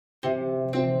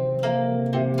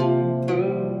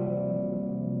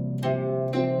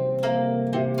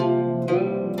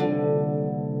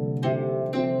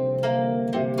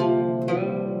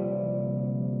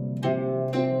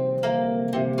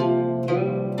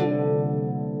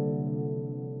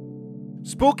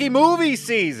spooky movie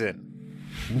season.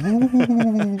 Spooky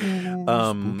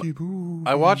movie.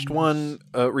 I watched one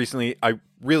recently. I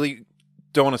really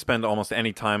don't want to spend almost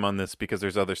any time on this because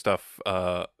there's other stuff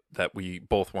that we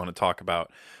both want to talk about.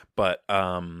 But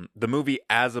the movie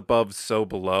As Above, So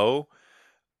Below,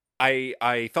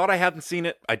 I thought I hadn't seen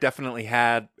it. I definitely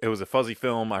had. It was a fuzzy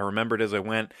film. I remembered as I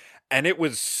went. And it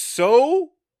was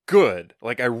so good.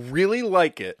 Like, I really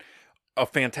like it. A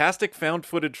fantastic found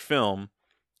footage film,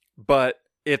 but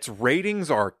its ratings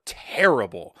are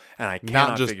terrible, and I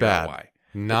cannot figure out why.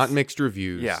 Not mixed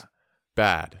reviews. Yeah.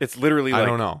 Bad. It's literally like I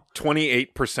don't know.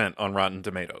 28% on Rotten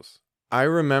Tomatoes. I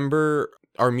remember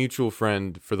our mutual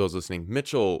friend, for those listening,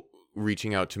 Mitchell,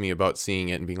 reaching out to me about seeing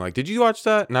it and being like, "Did you watch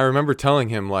that?" And I remember telling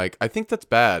him, like, "I think that's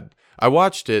bad. I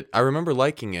watched it. I remember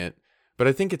liking it, but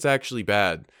I think it's actually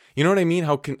bad." You know what I mean?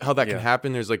 How that can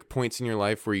happen? There's like points in your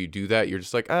life where you do that. You're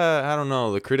just like, I don't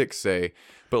know. The critics say,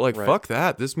 but like, fuck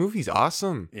that. This movie's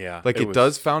awesome. Yeah, like it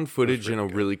does found footage in a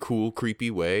really cool, creepy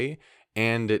way,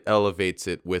 and it elevates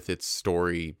it with its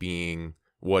story being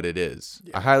what it is.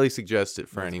 Yeah. I highly suggest it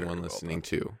for anyone listening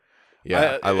too.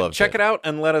 Yeah, I love it. Check it out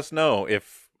and let us know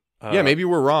if. Maybe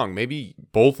we're wrong. Maybe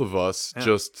both of us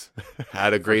just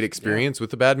had a great experience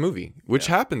with a bad movie, which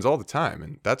happens all the time,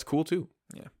 and that's cool too.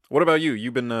 Yeah. What about you?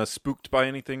 You been spooked by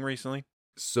anything recently?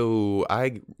 So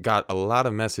I got a lot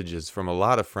of messages from a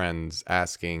lot of friends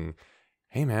asking,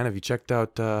 "Hey man, have you checked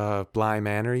out Bly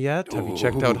Manor yet? Have you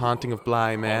checked out Haunting of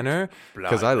Bly Manor?"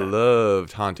 Because I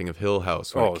loved Haunting of Hill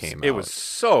House when it came out. It was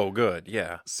so good,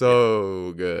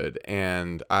 good.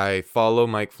 And I follow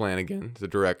Mike Flanagan, the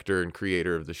director and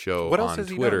creator of the show, on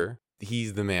Twitter.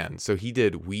 He's the man. So he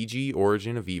did Ouija,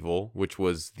 Origin of Evil, which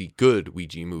was the good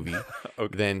Ouija movie.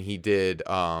 Okay. Then he did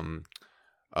Hush,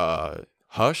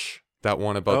 that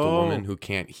one about the woman who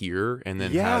can't hear and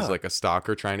then has like a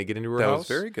stalker trying to get into her house. That was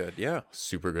very good, yeah.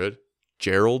 Super good.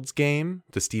 Gerald's Game,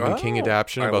 the Stephen King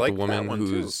adaptation about the woman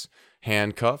who's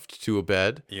handcuffed to a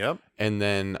bed. Yep. And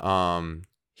then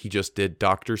he just did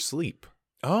Dr. Sleep.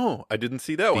 Oh, I didn't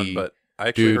see that one, but I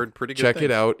actually heard pretty good things. Check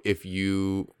it out if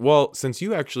you... Well, since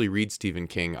you actually read Stephen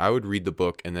King, I would read the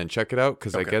book and then check it out,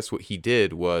 because I guess what he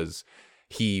did was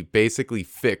he basically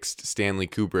fixed Stanley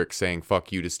Kubrick saying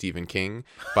fuck you to Stephen King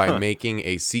by making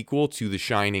a sequel to the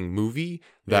Shining movie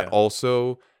that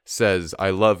also says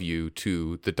I love you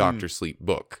to the Dr. Sleep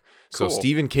book. Cool. So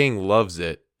Stephen King loves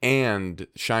it, and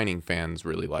Shining fans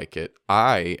really like it.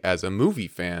 I, as a movie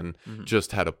fan,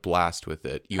 just had a blast with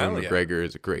it. Ewan McGregor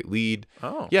is a great lead.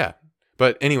 Oh. Yeah.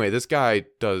 But anyway, this guy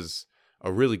does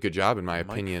a really good job, in my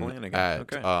opinion, at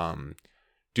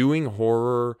doing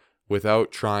horror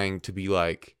without trying to be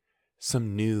like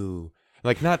some new,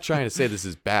 like not trying to say this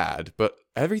is bad, but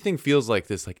everything feels like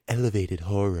this like elevated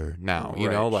horror now, you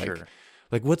know, like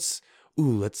like let's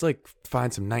like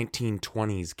find some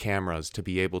 1920s cameras to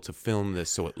be able to film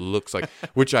this so it looks like,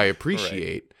 which I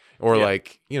appreciate, or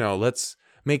like, you know, let's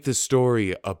make this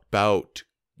story about,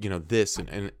 you know, this,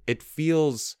 and it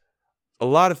feels, a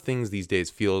lot of things these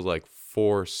days feel like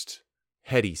forced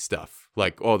heady stuff.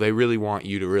 Like, oh, they really want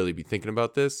you to really be thinking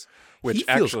about this. Which he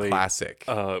feels actually classic.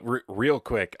 Real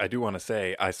quick, I do want to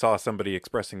say I saw somebody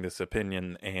expressing this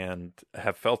opinion and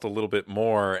have felt a little bit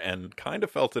more, and kind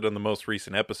of felt it in the most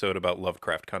recent episode about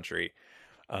Lovecraft Country.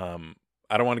 I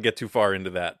don't want to get too far into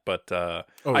that, but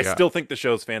I still think the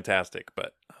show's fantastic.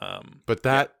 But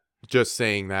just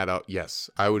saying that out, yes,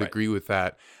 I would agree with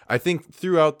that. I think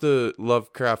throughout the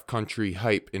Lovecraft Country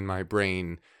hype in my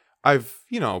brain, I've,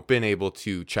 you know, been able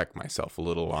to check myself a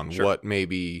little on what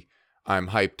maybe I'm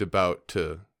hyped about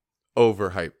to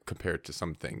overhype compared to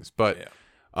some things. But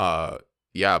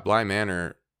Bly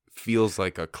Manor feels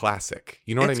like a classic.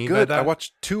 You know what I mean by that? I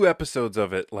watched 2 episodes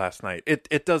of it last night.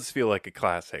 It does feel like a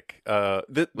classic. Like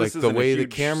the way the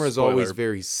camera is always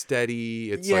very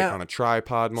steady. It's like on a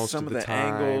tripod most of the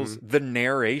time. Angles, the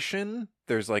narration.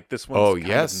 There's like this one's kind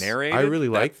of narrated. I really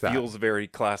like that. Feels very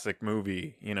classic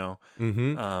movie, you know.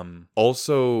 Mm-hmm.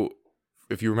 Also,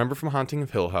 if you remember from Haunting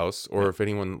of Hill House, or if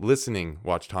anyone listening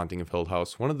watched Haunting of Hill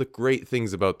House, one of the great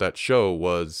things about that show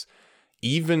was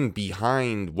even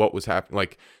behind what was happening.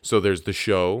 Like, so there's the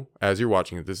show as you're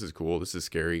watching it. This is cool. This is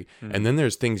scary. And then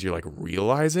there's things you're like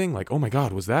realizing, like, oh my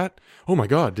God, was that? Oh my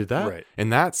God, did that? Right.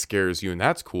 And that scares you, and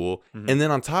that's cool. And then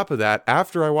on top of that,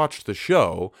 after I watched the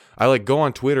show, I like go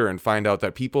on Twitter and find out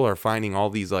that people are finding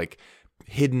all these like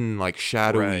hidden, like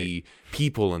shadowy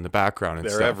people in the background and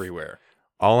stuff. They're everywhere.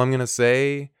 All I'm going to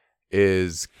say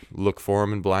is look for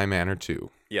them in Bly Manor too.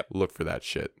 Yep. Look for that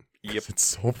shit. Yep. It's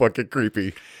so fucking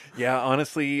creepy. Yeah,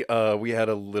 honestly, we had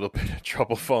a little bit of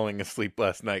trouble falling asleep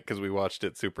last night because we watched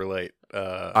it super late.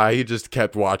 I just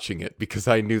kept watching it because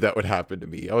I knew that would happen to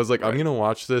me. I was like, Right. I'm going to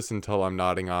watch this until I'm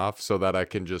nodding off so that I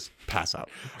can just pass out.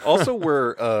 Also,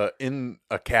 we're in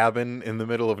a cabin in the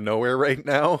middle of nowhere right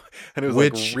now, and it was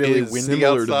Which like really is windy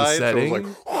similar to the outside. So it setting.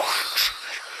 was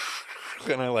like,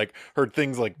 and I like heard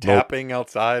things like tapping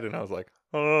outside, and I was like,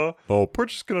 Nope. we're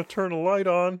just gonna turn a light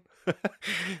on.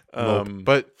 Nope.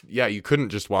 But yeah, you couldn't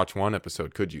just watch one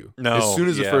episode, could you? No, As soon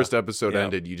as the yeah, first episode yeah.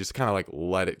 ended, you just kind of like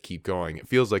let it keep going. It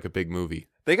feels like a big movie.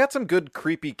 They got some good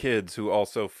creepy kids who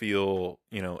also feel,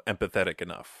 empathetic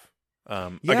enough. Yeah,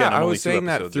 again, I'm I only was 2 saying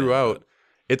that episodes in, throughout. but-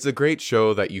 It's a great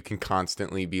show that you can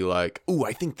constantly be like, "Oh,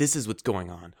 I think this is what's going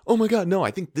on. Oh my god, no,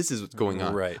 I think this is what's going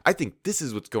on. Right. I think this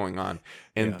is what's going on."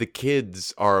 And Yeah. the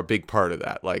kids are a big part of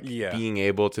that. Like Yeah. being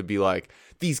able to be like,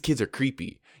 "These kids are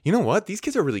creepy. You know what? These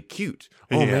kids are really cute.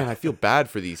 Oh Yeah. man, I feel bad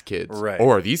for these kids. Right.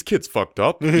 Or are these kids fucked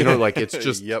up?" Like it's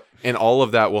just Yep. and all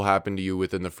of that will happen to you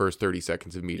within the first 30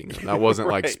 seconds of meeting them. That wasn't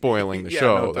like Right. spoiling the Yeah,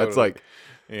 show. no, That's totally. like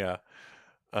Yeah.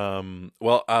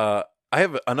 Well, I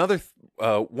have another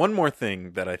one more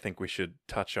thing that I think we should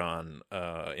touch on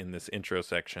in this intro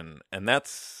section, and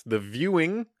that's the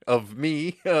viewing of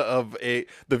me the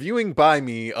viewing by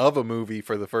me of a movie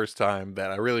for the first time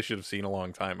that I really should have seen a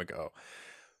long time ago.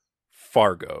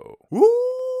 Fargo. woo!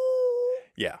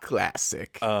 Yeah.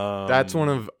 Classic. That's one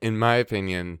of, in my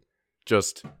opinion,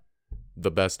 just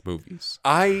the best movies.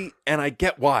 I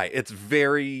get why. It's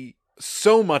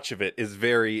so much of it is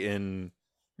very in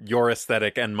your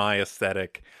aesthetic and my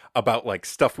aesthetic about like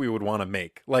stuff we would want to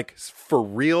make, like for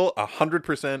real,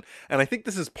 100%. And I think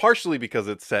this is partially because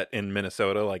it's set in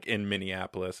Minnesota, like in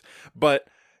Minneapolis. But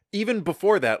even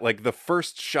before that, like the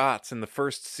first shots and the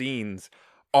first scenes,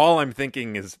 all I'm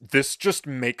thinking is this just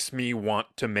makes me want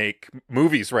to make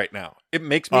movies right now. It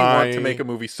makes me want to make a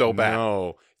movie so bad.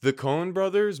 No. The Coen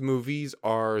brothers movies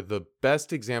are the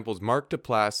best examples. Mark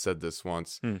Duplass said this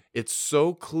once. It's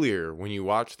so clear when you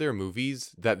watch their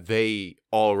movies that they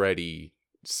already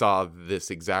saw this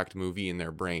exact movie in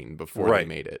their brain before they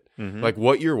made it. Mhm. Like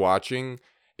what you're watching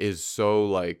is so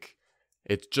like,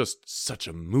 it's just such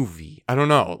a movie. I don't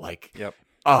know. Like, Yep.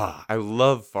 I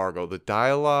love Fargo. The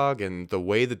dialogue and the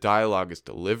way the dialogue is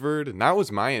delivered. And that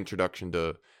was my introduction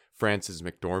to Frances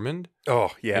McDormand.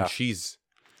 Oh, yeah. And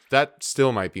that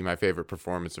still might be my favorite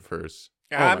performance of hers.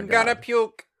 I'm gonna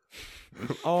puke.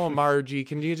 Oh, Margie,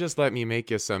 can you just let me make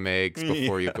you some eggs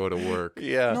before you go to work?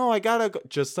 Yeah. No, I gotta go.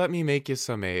 Just let me make you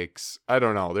some eggs. I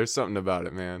don't know. There's something about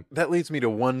it, man. That leads me to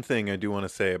one thing I do want to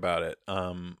say about it.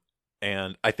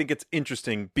 And I think it's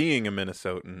interesting being a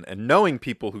Minnesotan and knowing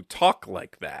people who talk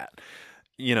like that.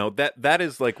 That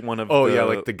is like one of yeah,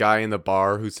 like the guy in the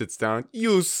bar who sits down.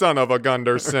 You son of a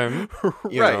Gunderson.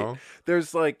 Right. Know?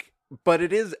 There's like, but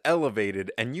it is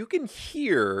elevated, and you can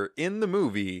hear in the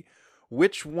movie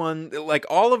which one, like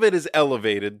all of it is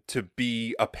elevated to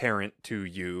be apparent to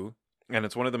you. And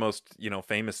it's one of the most,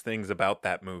 famous things about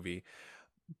that movie.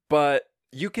 But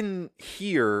you can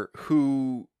hear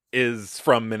who is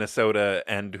from Minnesota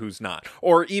and who's not,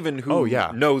 or even who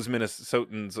knows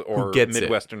Minnesotans or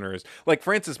Midwesterners. Like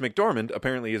Frances McDormand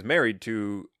apparently is married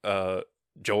to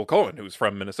Joel Cohen, who's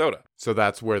from Minnesota. So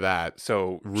that's where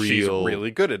she's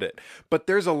really good at it. But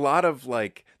there's a lot of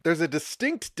there's a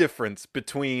distinct difference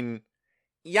between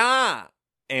yeah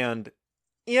and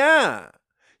yeah.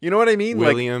 You know what I mean?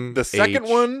 William the second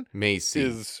one Macy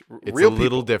is it's real a little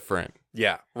people. different.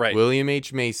 Yeah, right. William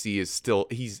H. Macy is still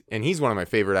he's one of my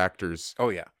favorite actors. Oh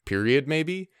yeah. Period,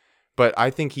 maybe. But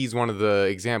I think he's one of the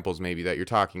examples maybe that you're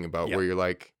talking about where you're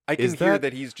like, I can hear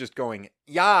that he's just going,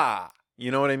 yeah. You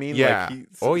know what I mean? Yeah.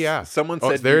 Like someone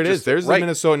said there it is. There's the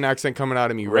Minnesotan accent coming out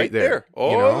of me right there.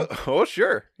 Oh,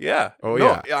 sure. Yeah.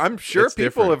 Yeah. I'm sure It's people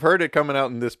different. have heard it coming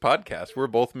out in this podcast. We're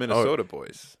both Minnesota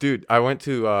boys. Dude, I went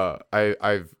to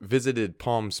I've visited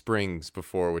Palm Springs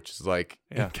before, which is like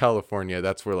in California.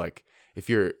 That's where like if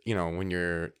you're, when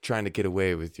you're trying to get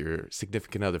away with your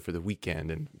significant other for the weekend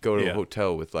and go to a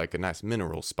hotel with like a nice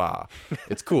mineral spa,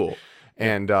 it's cool.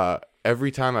 And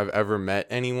every time I've ever met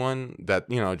anyone that,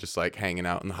 just like hanging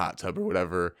out in the hot tub or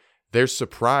whatever, they're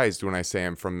surprised when I say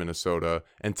I'm from Minnesota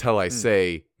until I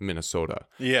say Minnesota.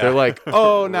 Yeah. They're like,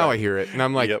 oh, now I hear it. And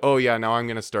I'm like, Yep. oh, yeah, now I'm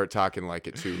going to start talking like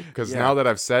it too. Because now that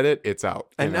I've said it, it's out.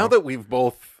 And now that we've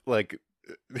both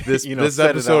this said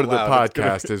episode of the loud,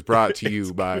 podcast is brought to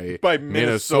you by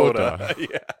Minnesota.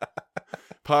 Yeah.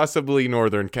 Possibly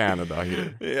northern Canada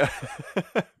here. Yeah.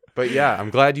 But yeah, I'm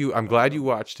glad you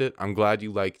watched it. I'm glad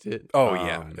you liked it. Oh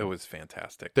yeah, it was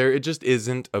fantastic. It just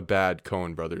isn't a bad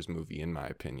Coen Brothers movie in my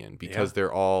opinion because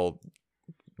they're all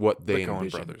what they the Coen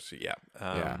envision. brothers. Yeah.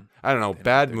 Yeah. I don't know.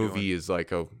 Bad movie is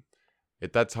like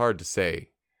that's hard to say.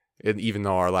 Even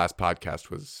though our last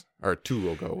podcast was, or 2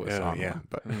 ago was on one,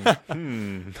 but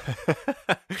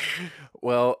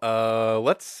well,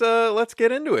 let's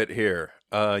get into it here.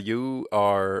 You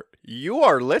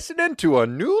are listening to a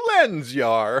new lens,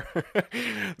 Yar.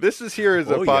 This is a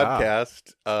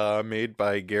podcast made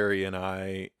by Gary and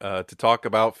I to talk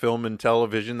about film and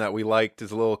television that we liked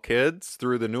as little kids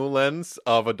through the new lens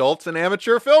of adults and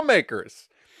amateur filmmakers.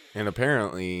 And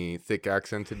apparently thick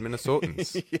accented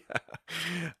Minnesotans. Yeah.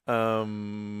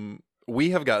 We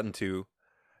have gotten to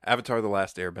Avatar: The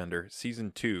Last Airbender,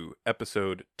 Season 2,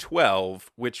 Episode 12,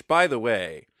 which, by the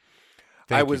way,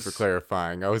 Thank you for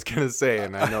clarifying. I was going to say,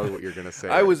 and I know what you're going to say.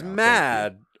 I was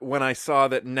mad when I saw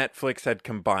that Netflix had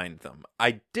combined them.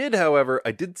 However,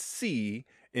 I did see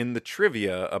in the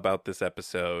trivia about this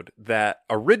episode that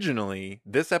originally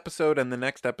this episode and the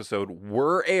next episode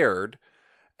were aired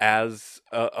as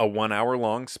a 1 hour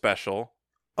long special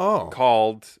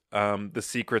called The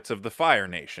Secrets of the Fire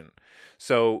Nation.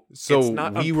 So it's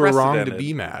not we were wrong to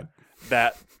be mad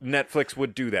that Netflix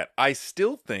would do that. I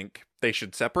still think they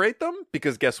should separate them,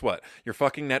 because guess what? You're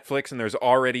fucking Netflix and there's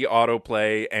already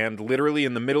autoplay, and literally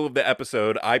in the middle of the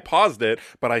episode, I paused it,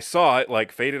 but I saw it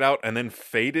like faded out and then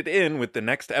faded in with the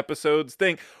next episode's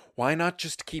thing. Why not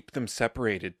just keep them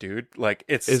separated, dude? Like,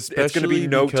 it's going to be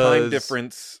no time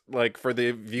difference, like, for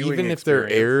the viewing even experience. If they're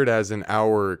aired as an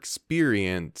hour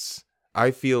experience,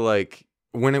 I feel like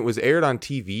when it was aired on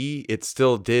TV, it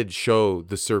still did show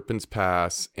the Serpent's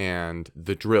Pass and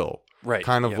the drill. Right.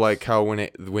 Kind of like how when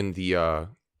the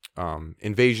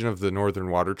Invasion of the Northern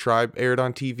Water Tribe aired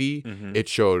on TV, it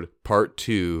showed part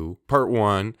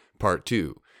 1, part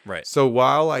 2. Right. So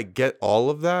while I get all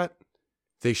of that,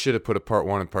 they should have put a part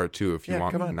 1 and part 2 if you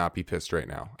want me to not be pissed right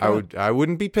now. I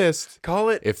wouldn't be pissed. Call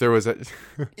it. If there was a...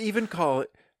 even call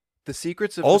it The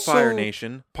Secrets of the Fire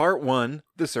Nation, part 1,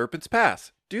 The Serpent's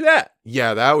Pass. Do that.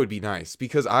 Yeah, that would be nice,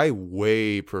 because I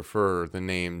way prefer the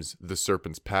names The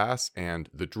Serpent's Pass and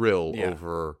The Drill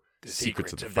over The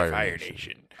Secrets of the Fire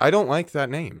Nation. I don't like that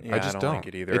name. Yeah, I just don't. like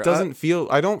it either. It doesn't feel...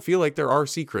 I don't feel like there are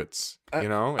secrets, you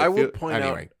know? I will point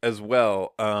out as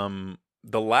well,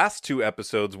 the last 2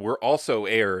 episodes were also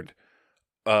aired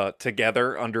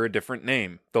together under a different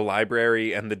name. The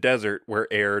Library and the Desert were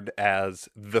aired as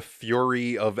The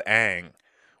Fury of Aang,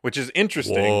 which is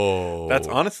interesting. Whoa. That's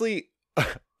honestly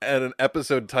an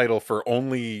episode title for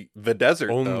only the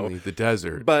desert. Only the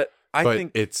desert. But I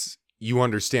think it's... You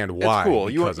understand why. It's cool.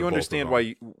 You understand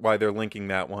why they're linking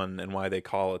that one and why they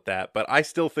call it that. But I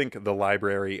still think The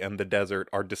Library and The Desert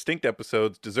are distinct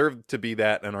episodes, deserve to be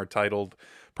that, and are titled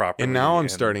properly. And now I'm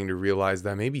starting to realize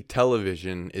that maybe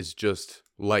television is just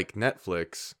like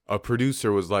Netflix. A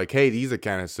producer was like, hey, these are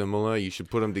kind of similar. You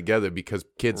should put them together because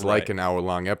kids like an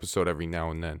hour-long episode every now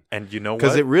and then. And you know what?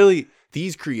 Because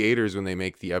these creators, when they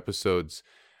make the episodes...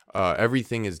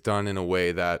 everything is done in a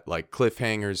way that like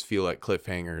cliffhangers feel like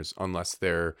cliffhangers, unless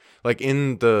they're like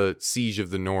in the Siege of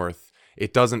the North.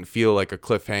 It doesn't feel like a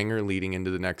cliffhanger leading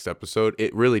into the next episode.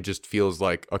 It really just feels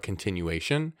like a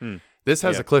continuation. This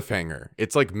has a cliffhanger.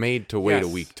 It's like made to wait a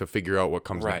week to figure out what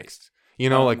comes next. You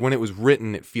know, like when it was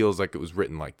written, it feels like it was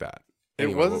written like that.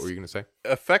 Anyway, what were you going to say?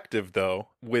 Effective, though,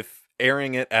 with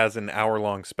airing it as an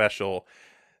hour-long special.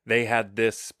 They had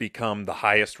this become the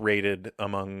highest rated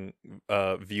among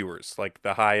viewers, like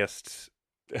the highest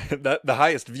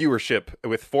viewership,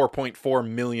 with 4.4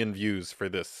 million views for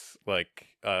this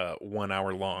 1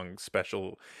 hour long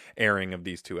special airing of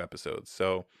these 2 episodes.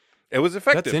 So it was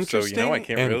effective. That's interesting, so, I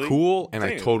can't and really cool, and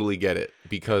I totally get it,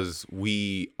 because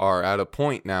we are at a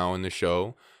point now in the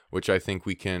show, which I think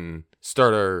we can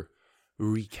start our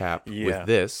recap with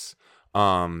this,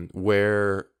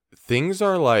 where things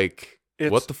are like.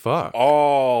 What the fuck?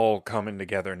 All coming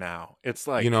together now. It's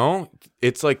like,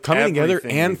 it's like coming together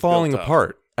and falling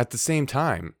apart at the same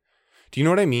time. Do you know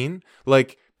what I mean?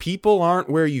 Like, people aren't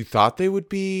where you thought they would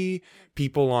be.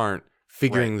 People aren't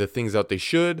figuring the things out they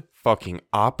should. Fucking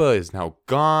Appa is now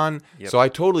gone. Yep. So I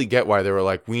totally get why they were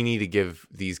like, we need to give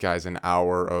these guys an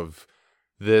hour of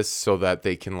this so that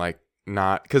they can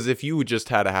not, because if you just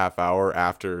had a half hour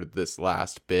after this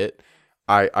last bit,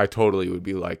 I totally would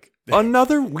be like,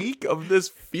 another week of this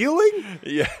feeling?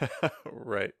 Yeah,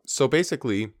 right. So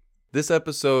basically, this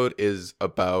episode is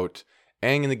about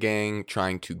Aang and the gang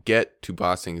trying to get to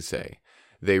Ba Sing Se.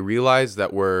 They realize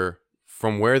that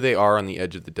from where they are on the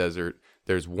edge of the desert,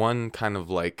 there's one kind of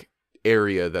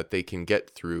area that they can get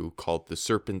through called the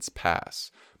Serpent's Pass.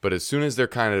 But as soon as they're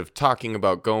kind of talking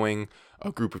about going,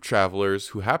 a group of travelers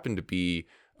who happen to be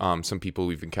some people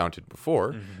we've encountered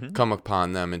before come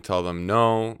upon them and tell them,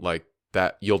 no,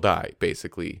 that you'll die,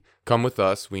 basically. Come with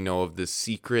us. We know of this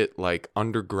secret, like,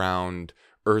 underground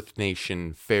Earth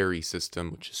Nation ferry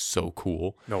system, which is so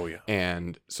cool. Oh, yeah.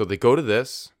 And so they go to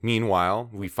this. Meanwhile,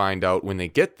 we find out when they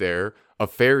get there, a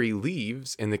ferry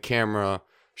leaves and the camera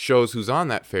shows who's on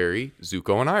that ferry,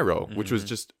 Zuko and Iroh, which was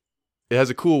just, it has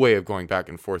a cool way of going back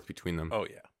and forth between them. Oh,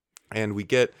 yeah. And we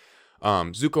get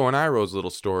Zuko and Iroh's little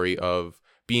story of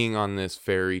being on this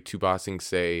ferry to Ba Sing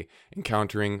Se,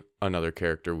 encountering another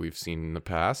character we've seen in the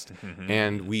past.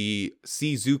 And we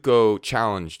see Zuko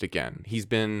challenged again. He's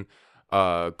been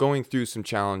going through some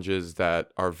challenges that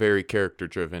are very character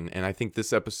driven. And I think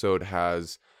this episode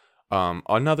has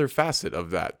another facet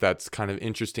of that that's kind of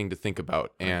interesting to think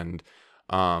about. And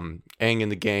Aang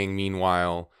and the gang,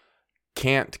 meanwhile,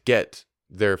 can't get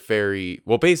their ferry.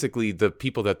 Well, basically, the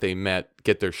people that they met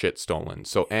get their shit stolen.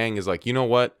 So Aang is like, you know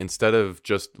what? Instead of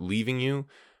just leaving you,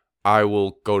 I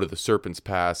will go to the Serpent's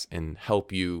Pass and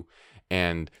help you.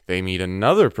 And they meet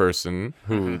another person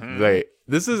who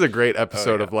this is a great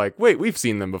episode of like, wait, we've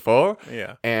seen them before.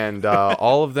 Yeah. And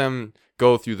all of them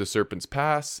go through the Serpent's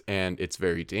Pass, and it's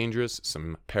very dangerous.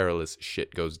 Some perilous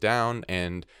shit goes down,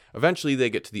 and eventually they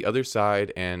get to the other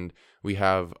side, and we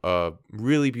have a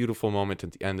really beautiful moment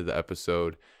at the end of the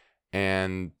episode,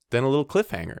 and then a little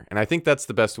cliffhanger. And I think that's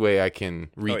the best way I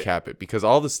can recap it, because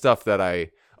all the stuff that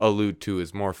I allude to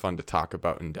is more fun to talk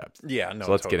about in depth. Yeah, no.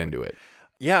 So let's get into it.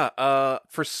 Yeah,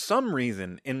 for some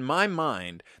reason, in my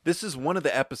mind, this is one of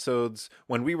the episodes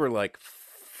when we were like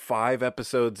 5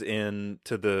 episodes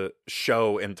into the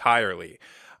show entirely.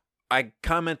 I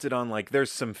commented on like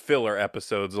there's some filler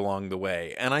episodes along the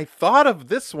way, and I thought of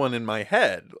this one in my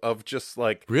head of just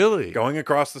like Really going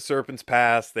across the Serpent's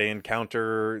Pass. They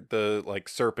encounter the like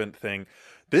serpent thing.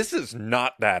 This is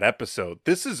not that episode.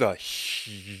 This is a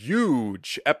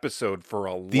huge episode for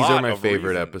a lot of reasons. These are my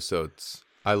favorite episodes.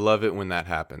 I love it when that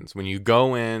happens. When you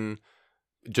go in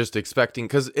just expecting,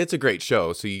 because it's a great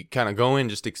show, so you kind of go in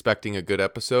just expecting a good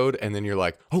episode, and then you're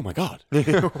like, oh my God.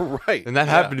 Right. And that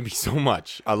happened to me so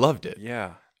much. I loved it.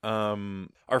 Yeah.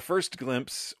 Our first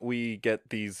glimpse, we get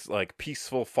these like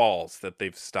peaceful falls that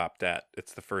they've stopped at.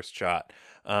 It's the first shot.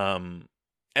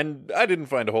 And I didn't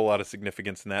find a whole lot of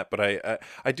significance in that, but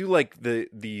I do like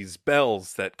these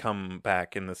bells that come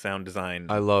back in the sound design.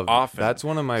 I love often. That's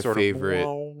one of my favorite.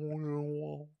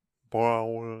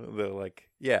 They're like,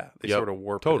 they sort of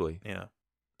warp totally. it. Yeah.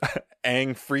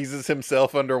 Aang freezes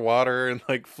himself underwater and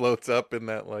like floats up in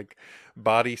that like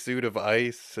bodysuit of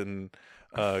ice, and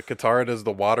Katara does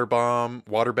the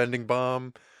waterbending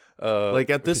bomb. Like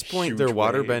at this point, their wave.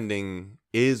 waterbending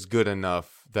is good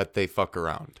enough that they fuck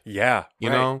around. Yeah, you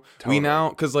know, totally. We now,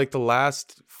 because like the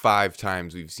last 5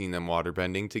 times we've seen them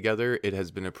waterbending together, it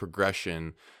has been a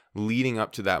progression leading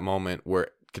up to that moment where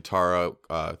Katara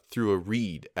threw a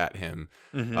reed at him.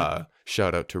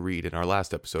 Shout out to Reed in our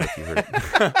last episode if you heard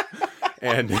it.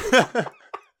 And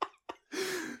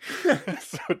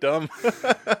so dumb.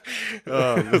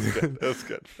 That was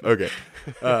good. Okay.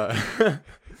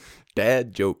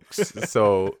 Dad jokes.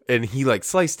 So, and he like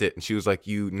sliced it, and she was like,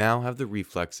 you now have the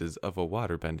reflexes of a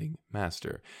waterbending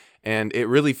master. And it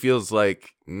really feels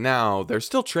like now they're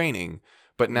still training,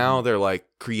 but now they're like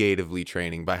creatively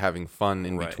training by having fun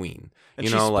in between. And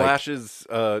she splashes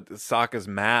Sokka's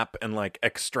map and like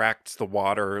extracts the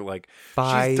water. Like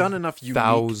she's done enough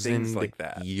unique things like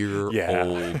that. Year-old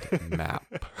map.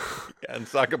 Yeah, and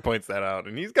Sokka points that out,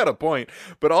 and he's got a point.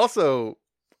 But also,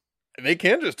 they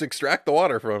can just extract the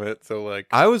water from it. So like,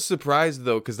 I was surprised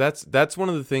though, because that's one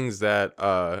of the things that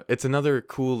it's another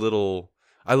cool little.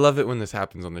 I love it when this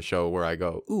happens on the show where I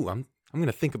go, ooh, I'm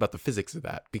gonna think about the physics of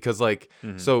that, because like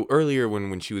so earlier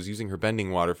when she was using her bending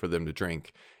water for them to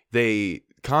drink, they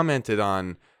commented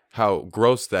on how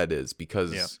gross that is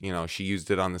because you know she used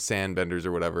it on the sand benders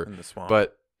or whatever in the swamp.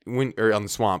 But on the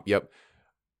swamp,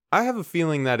 I have a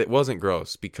feeling that it wasn't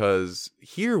gross, because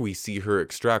here we see her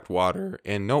extract water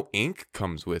and no ink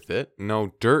comes with it,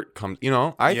 no dirt comes, you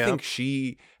know. I think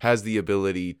she has the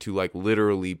ability to like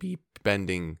literally be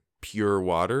bending pure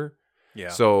water. Yeah.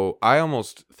 So I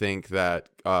almost think that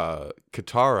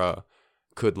Katara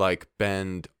could like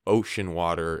bend ocean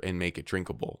water and make it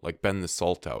drinkable, like bend the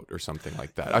salt out or something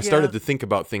like that. I started to think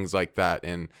about things like that,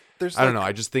 and I don't know.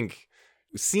 I just think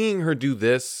seeing her do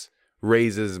this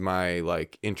raises my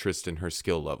like interest in her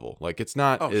skill level. Like it's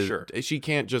not she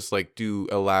can't just like do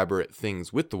elaborate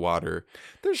things with the water.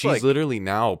 She's literally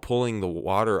now pulling the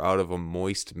water out of a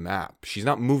moist map. She's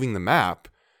not moving the map.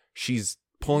 She's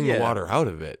pulling the water out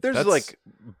of it. There's like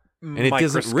and it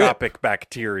doesn't rip. Microscopic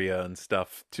bacteria and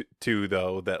stuff too,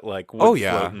 though, that like would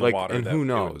float in the water. And that who it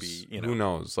knows? would be, you know. Who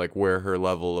knows? Like where her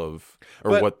level of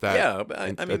But, what that yeah, but I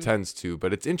mean, attends to.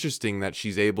 But it's interesting that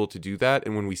she's able to do that,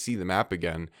 and when we see the map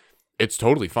again, it's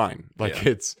totally fine. Like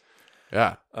it's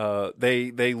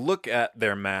they look at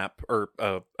their map, or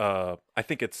I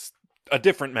think it's a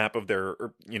different map of their,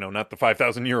 you know, not the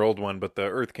 5,000-year-old one, but the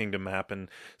Earth Kingdom map, and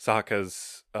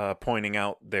Sokka's pointing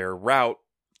out their route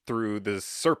through the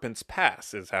Serpent's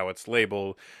Pass is how it's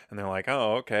labeled, and they're like,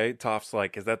 oh, okay. Toph's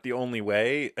like, is that the only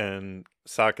way? And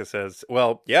Sokka says,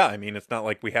 well, yeah, I mean, it's not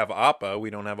like we have Appa, we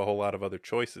don't have a whole lot of other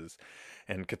choices.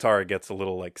 And Katara gets a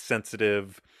little like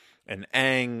sensitive, and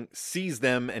Aang sees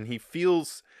them, and he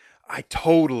feels, I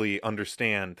totally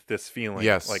understand this feeling.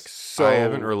 yes, like so I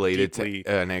haven't related deeply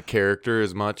to a character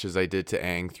as much as I did to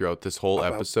Aang throughout this whole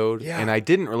episode, yeah. and I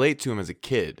didn't relate to him as a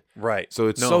kid. right. So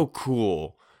it's No. so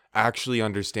cool actually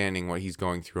understanding what he's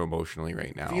going through emotionally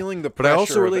right now. Feeling the but I pressure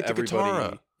also relate of to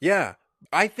everybody. Katara. Yeah.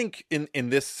 I think in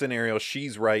this scenario,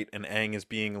 she's right, and Aang is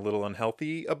being a little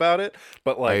unhealthy about it.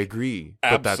 But like, I agree,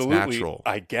 but that's absolutely, natural.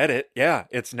 I get it. Yeah,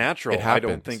 it's natural. It happens. I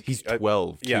don't think he's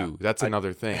 12 too. yeah, That's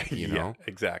another thing, you know. Yeah,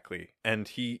 exactly. And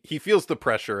he feels the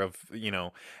pressure of, you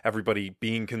know, everybody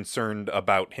being concerned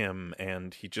about him,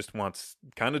 and he just wants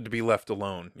kind of to be left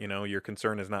alone. You know, your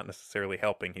concern is not necessarily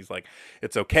helping. He's like,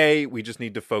 it's okay. We just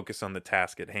need to focus on the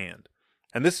task at hand.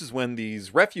 And this is when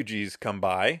these refugees come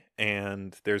by,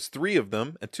 and there's 3 of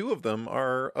them, and 2 of them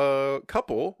are a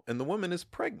couple, and the woman is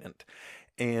pregnant.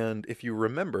 And if you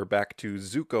remember back to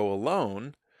Zuko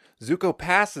alone, Zuko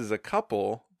passes a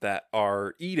couple that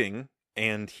are eating,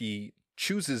 and he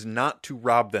chooses not to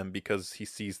rob them because he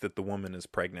sees that the woman is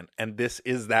pregnant. And this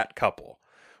is that couple,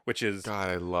 which is God,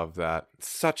 I love that.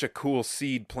 such a cool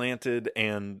seed planted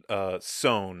and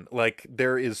sown. Like,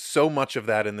 there is so much of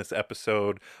that in this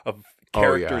episode of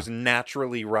characters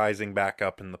naturally rising back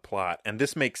up in the plot. And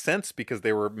this makes sense because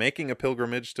they were making a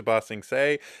pilgrimage to Ba Sing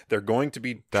Se. They're going to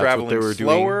be traveling what they were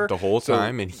slower doing the whole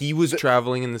time, and he was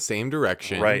traveling in the same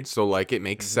direction. Right. So like it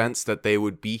makes sense that they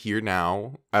would be here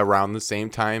now around the same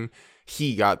time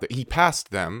he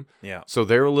passed them. Yeah. So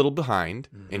they're a little behind,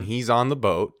 and he's on the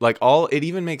boat. Like it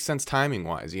even makes sense timing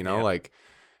wise, you know? Yeah. Like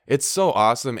it's so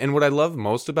awesome. And what I love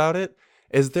most about it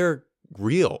is they're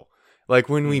real. Like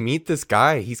when we meet this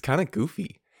guy, he's kind of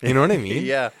goofy. You know what I mean?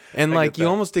 Yeah. And I like get you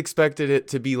that. almost expected it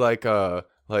to be like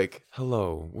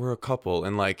hello, we're a couple,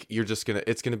 and like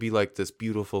it's gonna be like this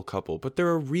beautiful couple, but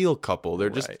they're a real couple. They're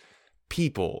just Right.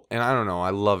 people, and I don't know.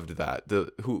 I loved that.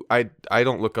 I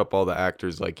don't look up all the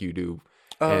actors like you do,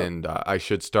 and I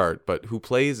should start. But who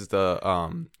plays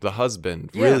the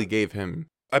husband really gave him.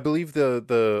 I believe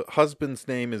the husband's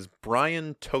name is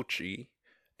Brian Tochi,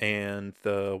 and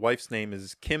the wife's name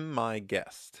is Kim My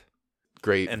Guest.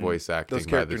 Great And voice acting. Those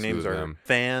character by the names two of are them.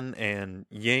 Fan and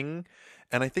Ying,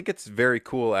 and I think it's very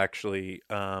cool actually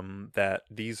that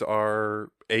these are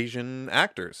Asian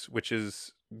actors, which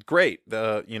is great.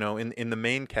 In the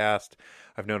main cast,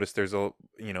 I've noticed there's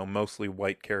mostly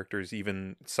white characters.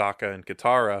 Even Sokka and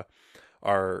Katara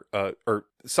are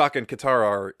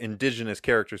indigenous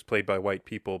characters played by white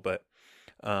people, but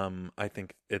I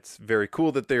think it's very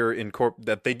cool that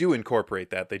that they do incorporate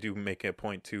that. They do make a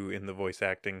point to, in the voice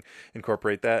acting,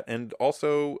 incorporate that. And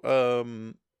also,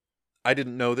 I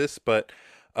didn't know this, but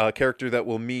a character that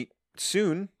we'll meet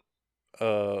soon,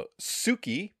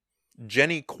 Suki,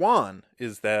 Jenny Kwan,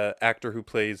 is the actor who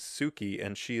plays Suki,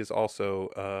 and she is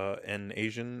also an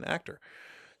Asian actor.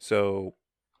 So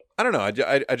I don't know.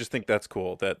 I just think that's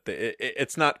cool that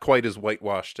it's not quite as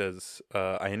whitewashed as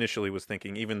I initially was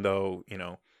thinking, even though,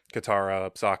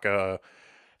 Katara, Sokka,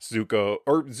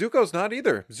 Zuko's not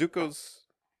either.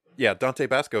 Dante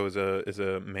Basco is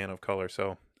a man of color.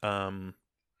 So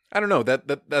I don't know,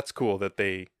 that's cool that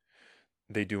they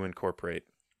do incorporate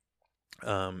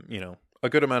a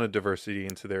good amount of diversity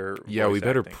into their we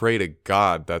better acting. pray to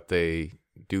God that they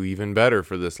do even better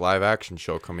for this live action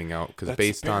show coming out, because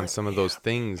based on some of those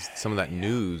things, some of that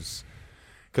news,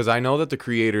 because I know that the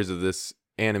creators of this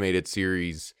animated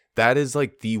series, that is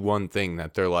like the one thing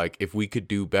that they're like, if we could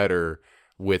do better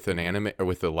with an anime or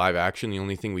with a live action, the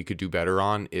only thing we could do better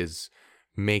on is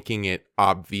making it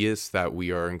obvious that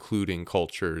we are including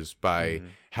cultures by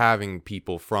having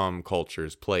people from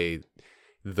cultures play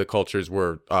the cultures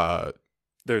we're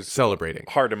there's celebrating.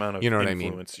 Hard amount of You know what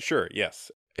influence. I mean? Sure,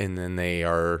 yes. And then they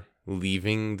are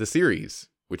leaving the series,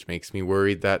 which makes me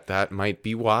worried that might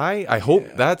be why. I hope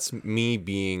that's me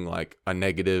being like a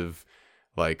negative,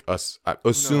 like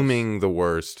assuming the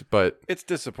worst. But it's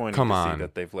disappointing come to on, see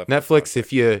that they've left Netflix.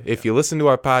 If you listen to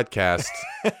our podcast,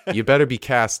 you better be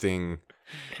casting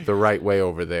the right way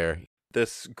over there.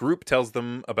 this group tells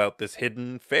them about this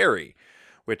hidden ferry,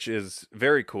 which is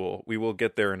very cool. We will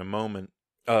get there in a moment.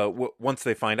 Once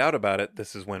they find out about it,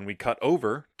 this is when we cut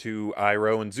over to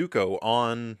Iroh and Zuko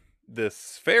on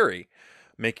this ferry,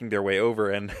 making their way over.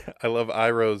 And I love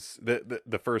Iroh's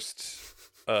the first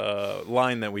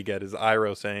line that we get is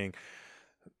Iroh saying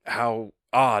how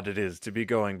odd it is to be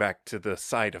going back to the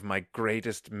site of my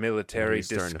greatest military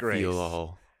disgrace. To feel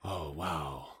all, oh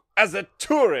wow. As a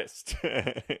tourist,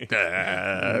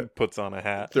 puts on a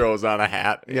hat, throws on a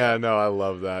hat. Yeah, no, I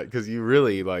love that because you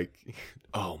really like.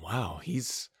 Oh wow,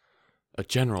 he's a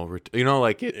general. You know,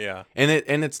 like it. Yeah, and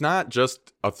it's not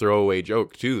just a throwaway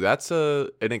joke too. That's an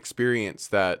experience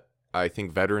that I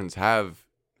think veterans have.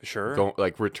 Sure,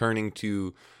 like returning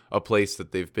to a place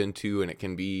that they've been to, and it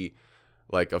can be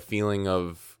like a feeling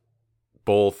of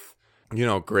both. You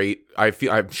know, great.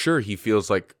 I'm sure he feels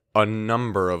like a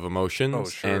number of emotions, oh,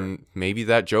 sure. And maybe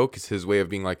that joke is his way of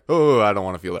being like, oh, I don't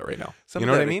want to feel that right now. You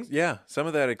know what I mean? Yeah, some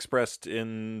of that expressed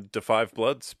in Da 5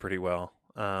 Bloods pretty well.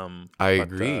 I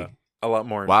agree. A lot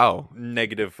more wow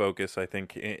negative focus, I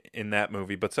think, in that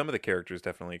movie. But some of the characters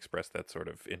definitely express that sort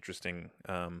of interesting,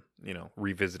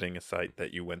 revisiting a site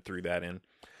that you went through that in.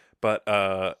 But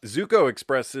Zuko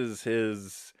expresses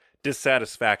his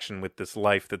dissatisfaction with this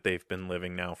life that they've been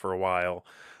living now for a while.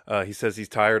 He says he's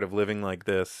tired of living like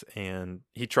this, and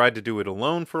he tried to do it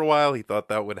alone for a while. He thought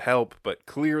that would help, but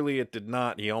clearly it did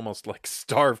not. He almost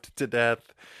starved to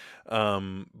death.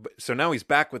 So now he's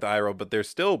back with Iroh, but they're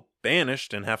still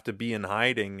banished and have to be in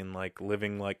hiding and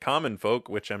living like common folk,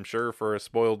 which I'm sure for a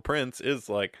spoiled prince is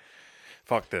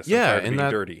fuck this. Yeah, and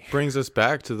that dirty. Brings us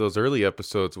back to those early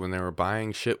episodes when they were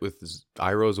buying shit with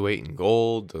Iroh's weight in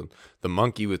gold, the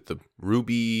monkey with the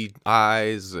ruby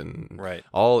eyes, and right.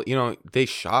 all, they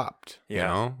shopped.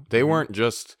 Yeah. They weren't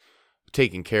just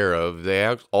taken care of. They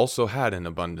also had an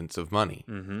abundance of money.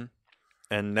 Mm-hmm.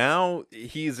 And now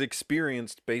he's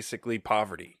experienced basically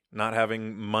poverty, not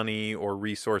having money or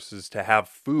resources to have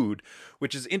food,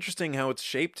 which is interesting how it's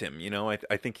shaped him.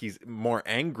 I think he's more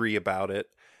angry about it.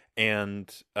 And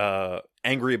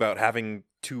angry about having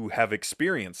to have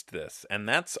experienced this. And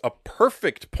that's a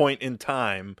perfect point in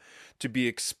time to be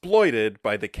exploited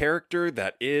by the character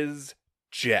that is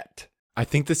Jet. I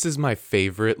think this is my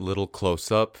favorite little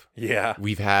close-up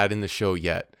we've had in the show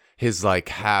yet. His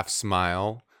half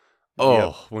smile.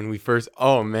 When we first,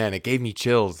 man, it gave me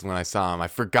chills when I saw him. I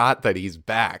forgot that he's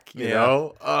back, you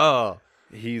know? Oh.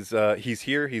 He's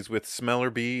here. He's with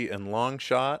Smellerbee and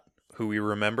Longshot, who we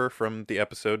remember from the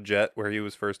episode Jet, where he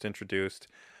was first introduced.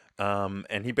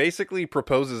 And he basically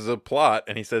proposes a plot,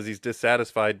 and he says he's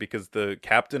dissatisfied because the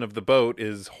captain of the boat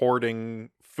is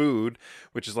hoarding food,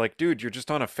 which is dude, you're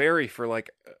just on a ferry for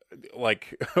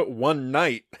one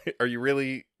night. Are you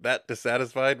really that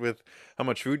dissatisfied with how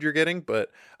much food you're getting? But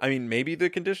I mean, maybe the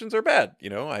conditions are bad,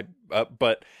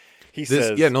 but he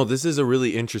says, this is a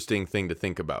really interesting thing to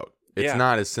think about. It's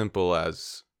not as simple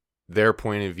as their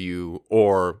point of view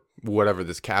or whatever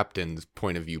this captain's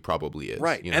point of view probably is.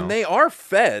 Right. And they are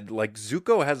fed.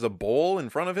 Zuko has a bowl in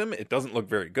front of him. It doesn't look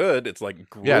very good. It's gruel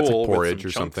it's porridge with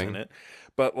or some chunks something in it.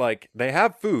 But they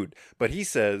have food. But he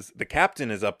says the captain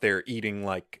is up there eating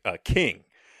like a king.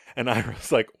 And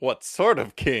Iroh's what sort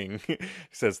of king? He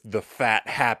says, the fat,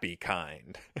 happy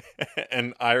kind.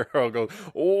 And Iroh goes,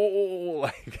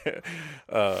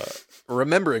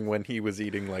 remembering when he was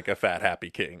eating like a fat, happy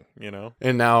king,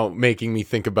 And now making me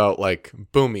think about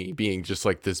Boomy being just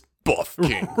this buff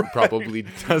king. Right. Probably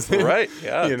doesn't. Right,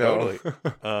 yeah, totally.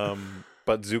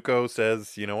 But Zuko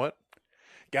says, you know what?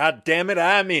 God damn it,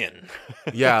 I'm in.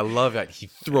 Yeah, I love that. He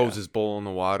throws his bowl in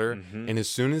the water. Mm-hmm. And as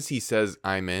soon as he says,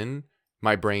 I'm in,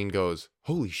 my brain goes,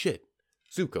 holy shit,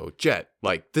 Zuko, Jet.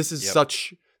 This is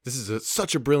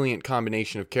such a brilliant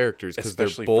combination of characters, because they're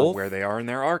both for where they are in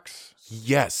their arcs.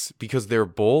 Yes, because they're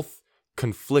both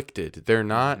conflicted. They're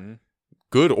not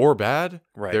good or bad.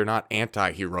 Right. They're not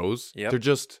anti-heroes. Yep. They're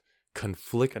just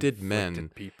conflicted men.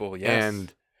 People, yes.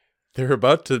 And they're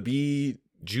about to be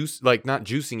not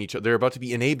juicing each other. They're about to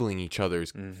be enabling each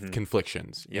other's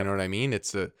conflictions. Yep. You know what I mean?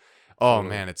 It's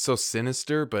man, it's so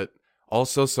sinister, but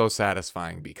also so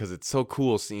satisfying, because it's so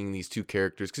cool seeing these two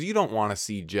characters, because you don't want to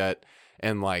see Jet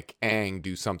and Aang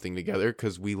do something together,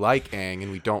 because we like Aang and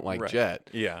we don't like Jet.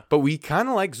 Yeah. But we kind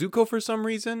of like Zuko for some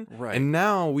reason. Right. And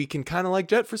now we can kind of like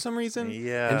Jet for some reason.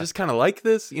 Yeah. And just kind of like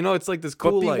this. It's this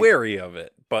cool. But be wary of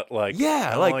it. But we're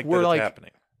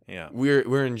happening. Yeah.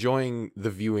 We're enjoying the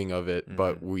viewing of it,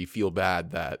 but we feel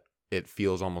bad that it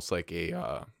feels almost like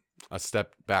a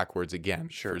step backwards again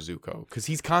for Zuko, because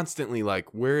he's constantly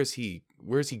where is he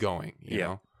going? You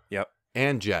know? Yep.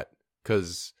 And Jet,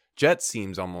 because Jet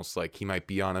seems almost like he might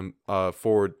be on a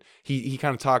forward. He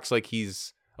kind of talks like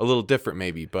he's a little different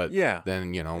maybe, but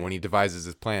then, when he devises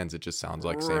his plans, it just sounds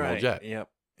like same old Jet.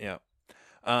 Yep.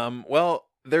 Well,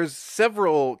 there's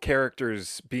several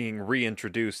characters being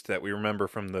reintroduced that we remember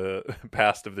from the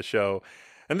past of the show.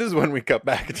 And this is when we cut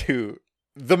back to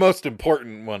the most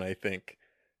important one, I think.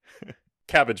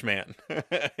 Cabbage Man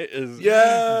is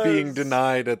being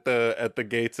denied at the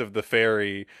gates of the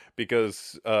ferry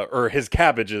because or his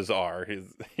cabbages are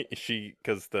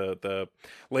because the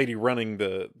lady running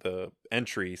the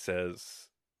entry says,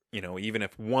 even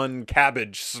if one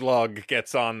cabbage slug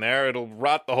gets on there, it'll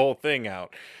rot the whole thing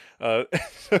out. So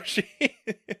she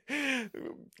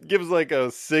gives like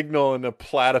a signal, and a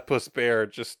platypus bear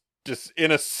just in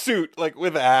a suit, like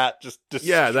with a hat, just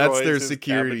destroys that's their his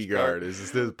security guard. cart.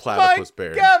 Is the platypus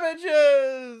bear?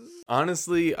 Cabbages.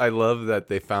 Honestly, I love that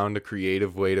they found a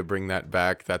creative way to bring that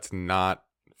back. That's not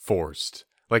forced.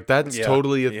 Like that's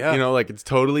totally it's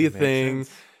totally a thing.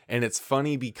 Sense. And it's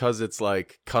funny because it's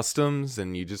like customs,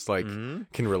 and you just like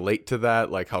can relate to that,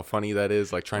 like how funny that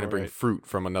is, like trying to bring fruit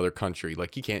from another country.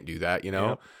 Like you can't do that,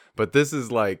 Yep. But this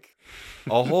is like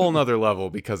a whole nother level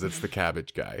because it's the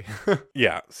cabbage guy.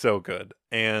 Yeah, so good.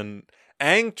 And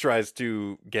Aang tries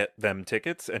to get them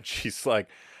tickets, and she's like,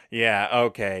 yeah,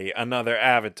 okay, another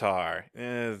avatar.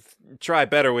 Try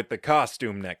better with the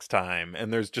costume next time.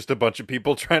 And there's just a bunch of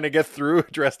people trying to get through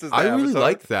dressed as the avatar. I really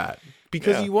like that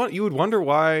because you would wonder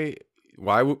why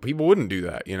people wouldn't do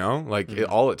that, Like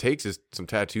all it takes is some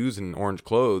tattoos and orange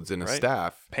clothes and a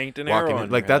staff. Paint an arrow on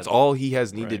like that's head. all he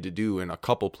has needed to do in a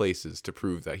couple places to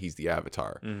prove that he's the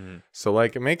avatar. So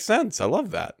like it makes sense. I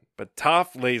love that. But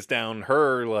Toph lays down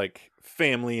her like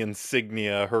family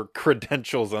insignia, her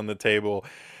credentials on the table.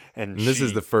 And this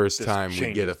is the first time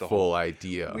we get a full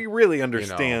idea. We really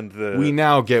understand we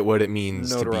now get what it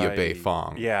means to be a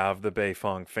Beifong. Yeah, of the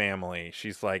Beifong family.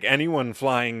 She's like, anyone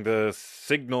flying the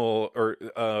signal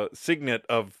or signet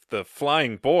of the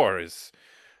flying boars,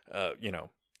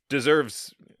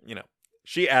 deserves,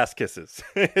 she ass kisses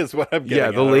is what I'm getting.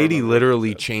 Yeah, the lady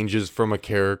literally changes from a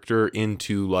character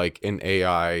into like an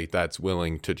AI that's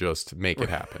willing to just make it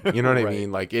happen. You know what I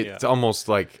mean? Like it's almost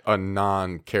like a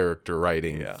non-character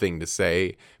writing thing to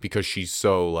say because she's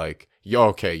so like,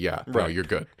 no, you're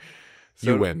good.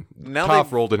 So you win. Now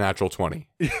Toph rolled a natural 20.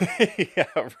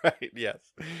 Yeah, right. Yes.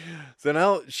 So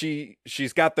now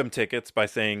she's got them tickets by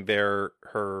saying they're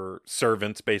her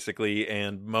servants basically,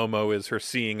 and Momo is her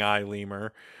seeing eye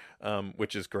lemur.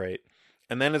 Which is great.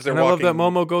 And then as they're walking, I love that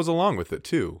Momo goes along with it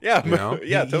too. Yeah, totally.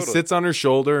 He sits on her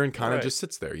shoulder and kind of just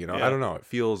sits there. I don't know. It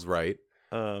feels right.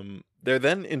 They're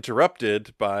then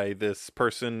interrupted by this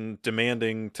person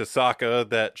demanding to Sokka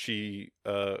that she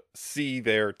see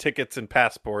their tickets and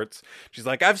passports. She's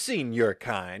like, "I've seen your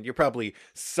kind. You're probably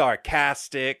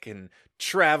sarcastic and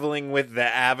traveling with the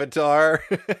Avatar."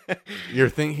 You're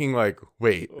thinking like,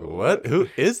 wait, what? Who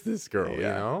is this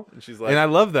girl? And she's like, and I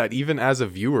love that even as a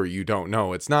viewer, you don't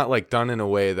know. It's not like done in a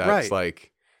way that's like.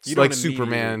 It's like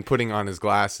Superman putting on his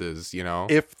glasses,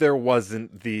 If there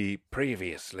wasn't the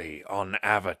previously on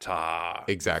Avatar.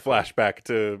 Exactly. Flashback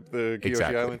to the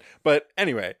Kyoshi Island. But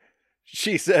anyway,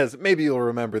 she says, maybe you'll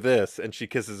remember this. And she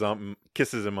kisses him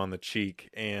on the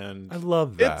cheek. And I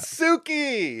love that. It's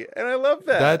Suki. And I love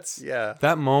that.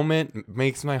 That moment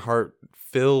makes my heart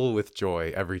fill with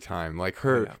joy every time. Like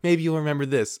maybe you'll remember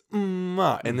this. And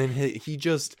then he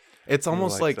just, it's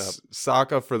almost like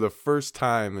Sokka for the first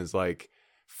time is like,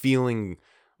 feeling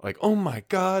like, oh my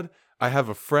God, I have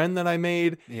a friend that I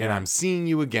made and I'm seeing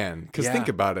you again. Because think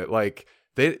about it, like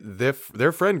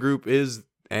their friend group is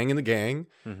Aang and the gang.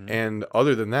 And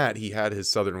other than that, he had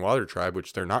his Southern Water Tribe,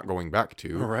 which they're not going back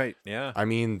to. Right, yeah. I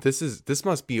mean, this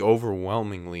must be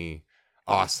overwhelmingly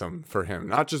awesome for him.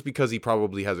 Not just because he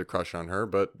probably has a crush on her,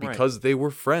 but because they were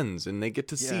friends and they get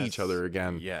to see each other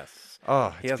again. Yes.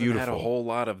 Oh, it's he beautiful. hasn't had a whole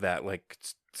lot of that, like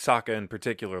Sokka in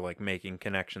particular, like making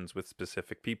connections with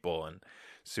specific people, and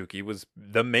Suki was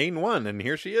the main one, and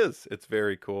here she is. It's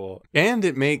very cool. And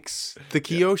it makes the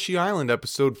Kyoshi Island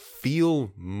episode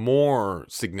feel more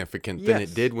significant than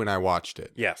it did when I watched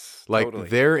it. Yes, like totally.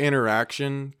 Their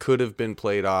interaction could have been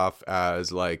played off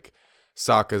as like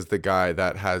Sokka's the guy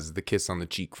that has the kiss on the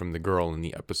cheek from the girl in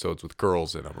the episodes with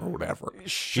girls in them or whatever.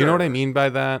 Sure. You know what I mean by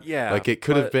that? Yeah. Like it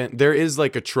could have been, there is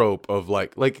like a trope of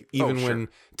like even when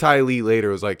Ty Lee later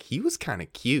was like, he was kind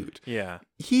of cute. Yeah.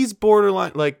 He's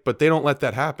borderline, like, but they don't let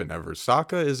that happen ever.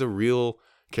 Sokka is a real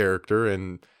character,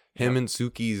 and him and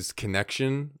Suki's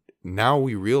connection, now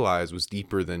we realize, was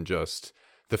deeper than just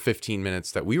the 15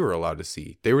 minutes that we were allowed to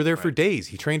see. They were there for days.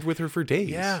 He trained with her for days.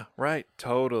 Yeah, right.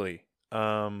 Totally.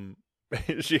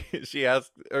 she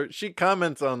asks, or she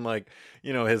comments on, like,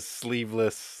 his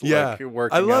sleeveless, Yeah, like,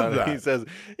 working I love out. And he that. says,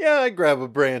 "Yeah, I grab a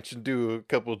branch and do a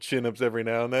couple chin-ups every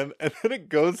now and then." And then it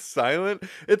goes silent.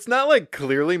 It's not like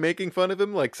clearly making fun of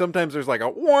him. Like sometimes there's like a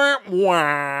wah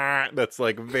wah that's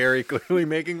like very clearly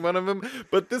making fun of him.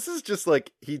 But this is just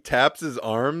like he taps his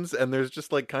arms and there's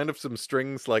just like kind of some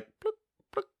strings like pluck,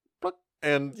 pluck, pluck,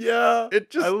 and Yeah, it I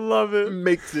just love it.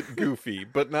 makes it goofy,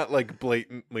 but not like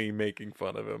blatantly making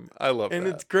fun of him. I love And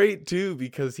that. it's great too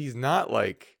because he's not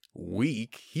like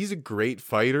weak. He's a great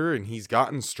fighter and he's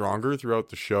gotten stronger throughout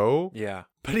the show. Yeah.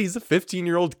 But he's a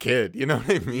 15-year-old kid. You know what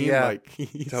I mean? Yeah, Like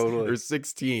he's totally. or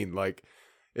 16. Like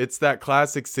it's that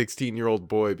classic 16-year-old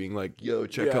boy being like, "Yo,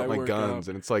 check Yeah, out I my work guns."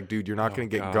 out. And it's like, dude, you're not Oh, gonna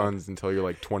get God. guns until you're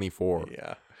like 24.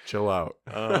 Yeah. Chill out.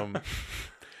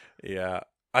 Yeah.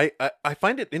 I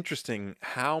find it interesting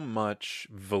how much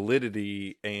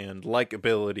validity and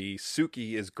likability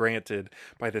Suki is granted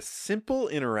by the simple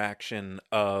interaction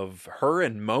of her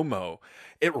and Momo.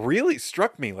 It really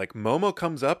struck me. Like Momo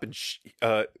comes up and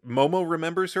Momo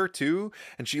remembers her too,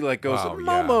 and she like goes, Wow, yeah.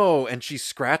 "Momo," and she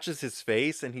scratches his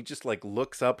face, and he just like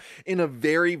looks up in a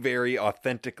very, very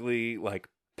authentically like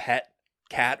pet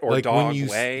cat or Like dog when you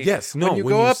way. yes, no, when you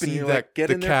when go you up and see you that like get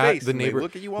the in their cat, face the and they neighbor,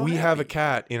 look at you all we happy. have a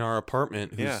cat in our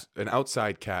apartment who's Yeah. an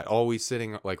outside cat, always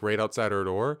sitting like right outside our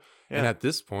door. And Yeah. at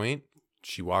this point,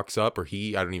 she walks up, or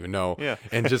he, I don't even know, Yeah.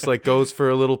 and just like goes for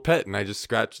a little pet, and I just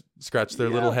scratch their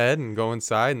little Yeah. head and go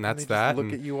inside, and And that's they just that. look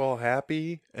And at you all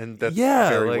happy, and that's yeah,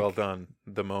 very like well done.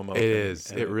 The Momo it thing.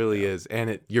 is, And it really yeah. is,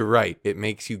 and you're right. It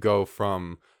makes you go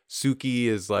from Suki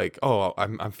is like, oh,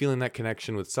 I'm feeling that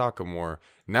connection with Sokka more.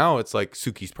 Now it's like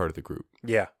Suki's part of the group.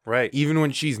 Yeah, right. Even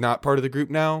when she's not part of the group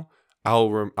now,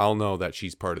 I'll know that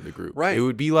she's part of the group. Right. It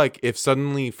would be like if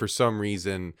suddenly for some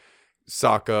reason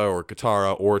Sokka or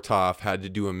Katara or Toph had to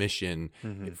do a mission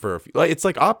for a few, like it's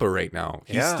like Appa right now.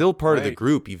 He's Yeah, still part of the right.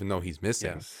 group even though he's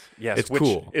missing. Yes, It's which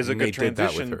cool. is a And good they did that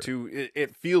with transition her. to.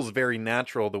 It feels very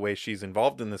natural the way she's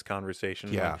involved in this conversation.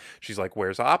 when Yeah. she's like,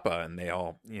 "Where's Appa?" And they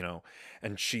all,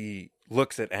 and she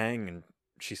looks at Aang and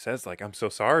she says, "Like, I'm so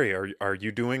sorry. Are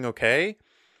you doing okay?"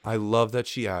 I love that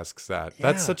she asks that.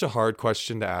 That's Yeah. such a hard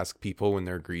question to ask people when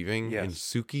they're grieving, and Yes.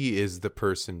 Suki is the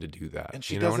person to do that. And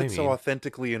she You know does what it I mean? so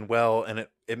authentically and well, and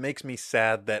it makes me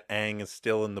sad that Aang is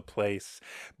still in the place.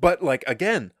 But like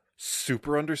again,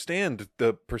 super understand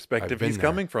the perspective been he's there.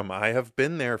 coming from. I have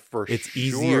been there for It's sure.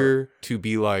 easier to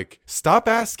be like, stop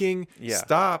asking, Yeah.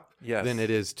 stop, Yes. than it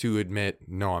is to admit,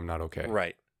 no, I'm not okay.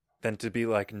 Right. Than to be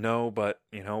like, no, but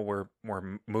we're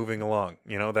moving along.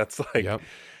 That's like Yep.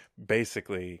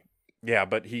 basically. Yeah,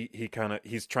 but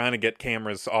he's trying to get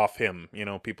cameras off him,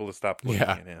 people to stop looking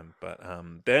Yeah. at him. But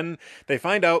then they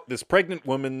find out this pregnant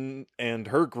woman and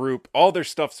her group, all their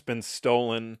stuff's been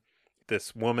stolen.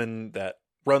 This woman that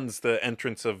runs the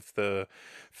entrance of the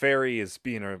ferry is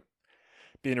being a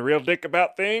real dick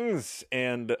about things,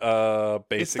 and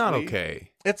basically It's not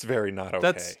okay. It's very not okay.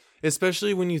 That's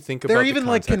especially when you think They're about even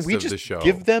the like, context can we of the just show.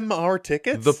 give them our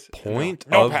tickets? The point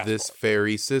No of passport. this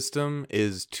ferry system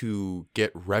is to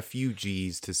get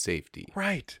refugees to safety,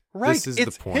 Right. This is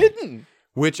It's the point. hidden.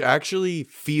 which actually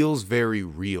feels very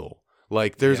real.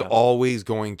 Like there's Yeah. always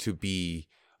going to be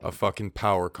a fucking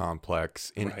power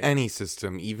complex in Right. any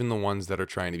system, even the ones that are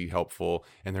trying to be helpful.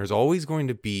 And there's always going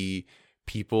to be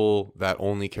people that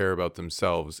only care about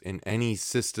themselves in any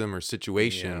system or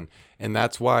situation. And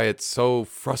that's why it's so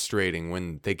frustrating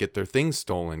when they get their things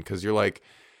stolen, because you're like,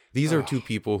 these are two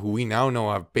people who we now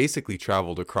know have basically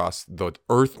traveled across the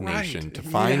Earth nation Right. to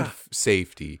find Yeah.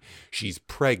 safety. She's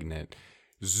pregnant.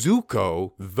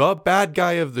 Zuko, the bad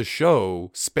guy of the show,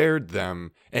 spared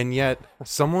them, and yet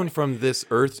someone from this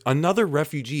Earth, another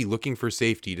refugee looking for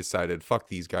safety, decided, fuck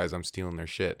these guys, I'm stealing their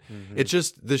shit. It's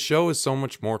just, the show is so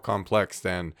much more complex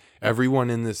than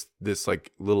everyone in this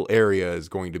like little area is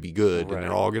going to be good, and Right.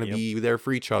 they're all going to Yep. be there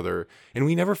for each other, and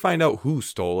we never find out who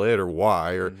stole it or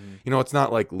why, or it's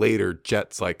not like later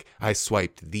Jet's like, I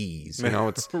swiped these,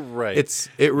 it's Right.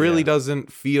 it really Yeah.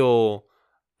 doesn't feel,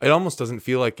 it almost doesn't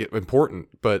feel like it important,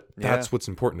 but that's Yeah. what's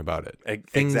important about it.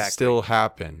 Exactly. Things still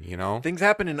happen, Things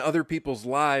happen in other people's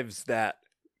lives that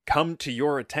come to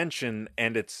your attention,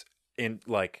 and it's in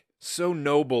like so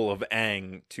noble of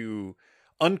Aang to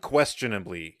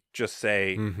unquestionably just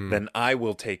say, then I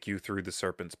will take you through the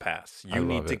Serpent's Pass. You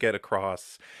need love to it. get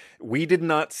across. We did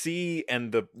not see,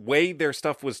 and the way their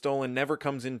stuff was stolen never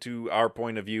comes into our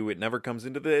point of view. It never comes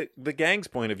into the gang's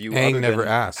point of view. Aang other never than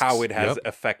asks. how it has Yep.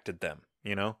 affected them,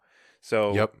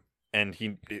 So Yep. and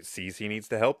he sees he needs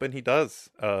to help, and he does.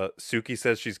 Suki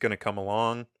says she's going to come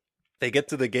along. They get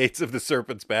to the gates of the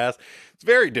Serpent's Pass. It's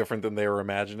very different than they were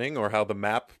imagining, or how the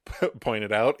map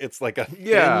pointed out. It's like a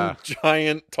thin,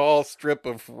 giant, tall strip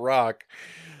of rock,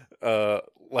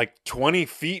 like 20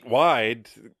 feet wide,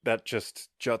 that just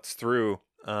juts through.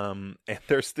 And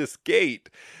there's this gate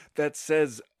that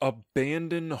says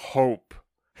 "Abandon Hope."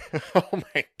 Oh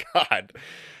my God.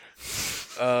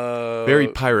 Very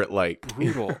pirate-like.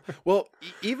 Brutal. Well,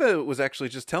 Eva was actually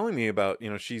just telling me about,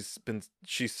 she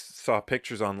saw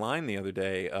pictures online the other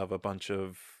day of a bunch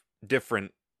of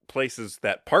different places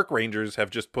that park rangers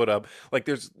have just put up. Like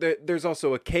there's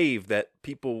also a cave that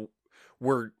people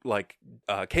were like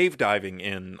cave diving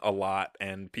in a lot,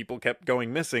 and people kept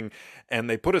going missing, and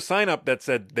they put a sign up that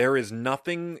said, "There is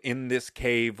nothing in this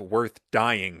cave worth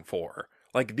dying for."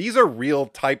 Like, these are real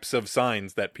types of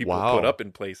signs that people put up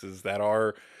in places that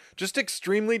are just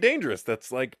extremely dangerous.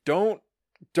 That's like, don't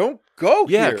go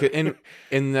here. Yeah,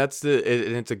 and that's and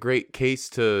it's a great case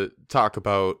to talk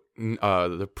about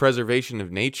the preservation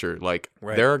of nature. Like,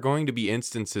 there are going to be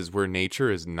instances where nature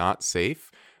is not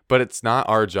safe, but it's not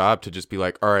our job to just be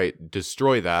like, all right,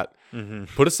 destroy that.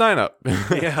 Mm-hmm. Put a sign up.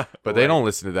 Yeah, but they don't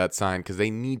listen to that sign because they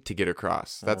need to get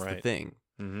across. That's the thing.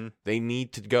 Mm-hmm. They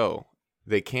need to go.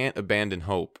 They can't abandon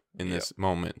hope in this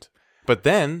moment. But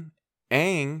then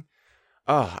Aang,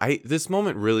 this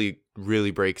moment really,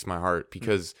 really breaks my heart,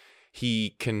 because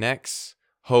he connects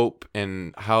hope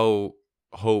and how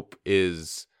hope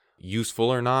is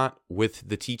useful or not with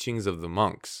the teachings of the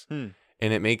monks. And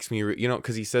it makes me,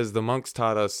 because he says the monks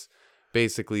taught us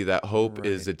basically that hope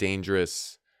is a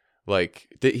dangerous, like,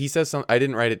 he says something, I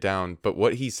didn't write it down, but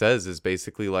what he says is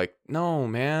basically like, no,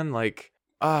 man, like,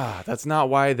 that's not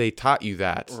why they taught you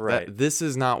that. Right. This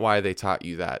is not why they taught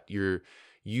you that. You're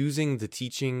using the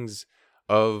teachings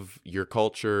of your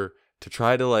culture to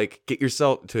try to, like, get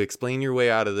yourself to explain your way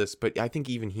out of this. But I think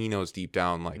even he knows deep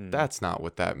down, like, that's not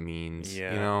what that means.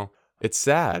 Yeah. It's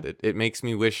sad. It makes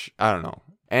me wish, I don't know.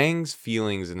 Aang's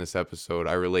feelings in this episode,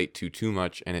 I relate to too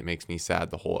much, and it makes me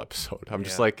sad the whole episode. I'm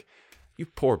just like, you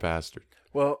poor bastard.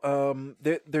 Well,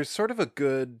 there's sort of a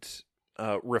good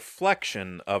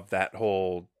reflection of that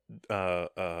whole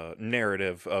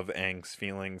narrative of Aang's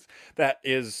feelings that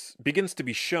begins to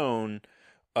be shown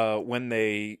when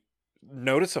they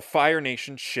notice a Fire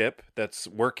Nation ship that's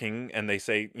working, and they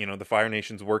say, the Fire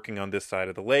Nation's working on this side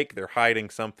of the lake. They're hiding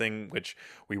something, which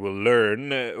we will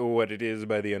learn what it is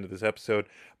by the end of this episode.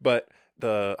 But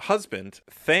the husband,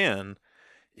 Than,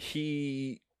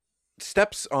 he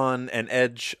steps on an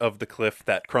edge of the cliff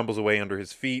that crumbles away under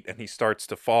his feet, and he starts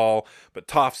to fall, but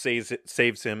Toph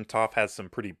saves him. Toph has some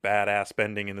pretty badass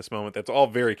bending in this moment. That's all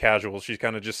very casual. She's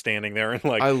kind of just standing there and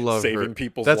like, I love saving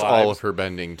people's lives. That's all of her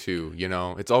bending too,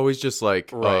 It's always just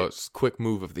like a quick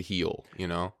move of the heel,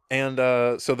 And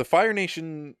so the Fire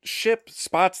Nation ship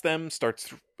spots them,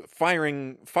 starts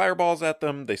firing fireballs at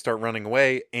them. They start running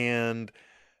away, and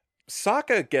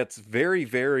Sokka gets very,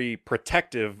 very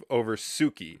protective over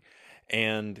Suki.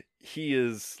 And he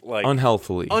is like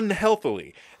unhealthily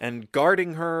and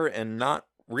guarding her and not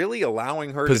really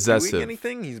allowing her to do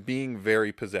anything. He's being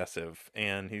very possessive,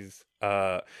 and he's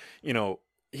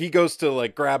he goes to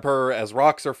like grab her as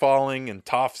rocks are falling, and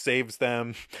Toph saves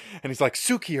them, and he's like,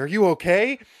 "Suki, are you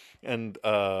okay?" And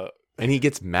he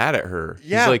gets mad at her.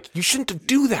 Yeah. He's like, you shouldn't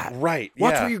do that. Right.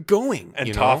 Watch where you're going. And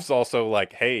Toph's also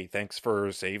like, hey, thanks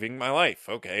for saving my life.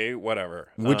 Okay, whatever.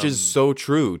 Which is so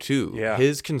true, too. Yeah.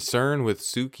 His concern with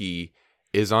Suki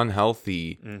is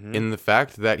unhealthy in the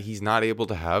fact that he's not able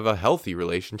to have a healthy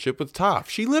relationship with Toph.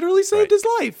 She literally saved his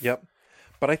life. Yep.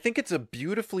 But I think it's a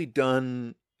beautifully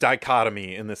done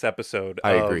dichotomy in this episode.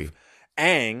 I agree.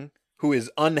 Aang, who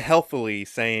is unhealthily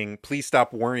saying, please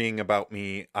stop worrying about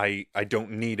me, I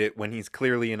don't need it, when he's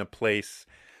clearly in a place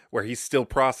where he's still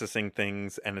processing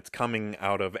things, and it's coming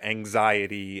out of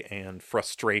anxiety and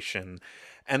frustration.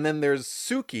 And then there's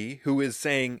Suki, who is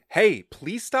saying, hey,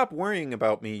 please stop worrying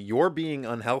about me, you're being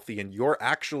unhealthy, and you're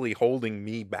actually holding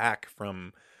me back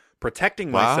from protecting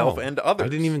myself and others. I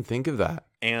didn't even think of that.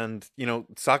 And,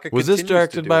 Sokka was this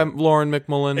directed by Lauren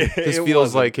McMullen? This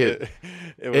feels like it.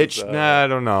 I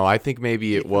don't know. I think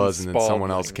maybe it was, and then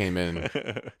someone else came in.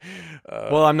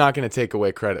 Well, I'm not going to take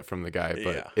away credit from the guy,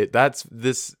 but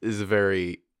this is a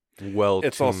very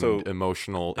well-tuned,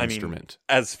 emotional instrument.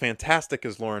 As fantastic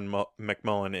as Lauren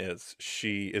McMullen is,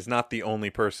 she is not the only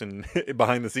person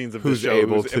behind the scenes of the show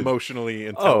who's emotionally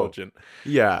intelligent.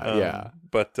 Yeah.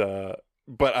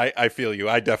 But I feel you.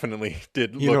 I definitely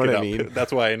did look it up. I mean?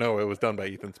 That's why I know it was done by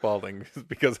Ethan Spalding,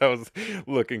 because I was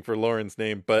looking for Lauren's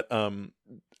name. But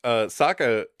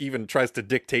Sokka even tries to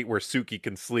dictate where Suki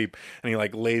can sleep, and he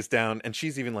like lays down, and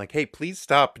she's even like, hey, please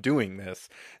stop doing this.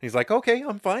 And he's like, okay,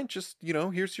 I'm fine, just,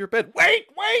 here's your bed. Wait.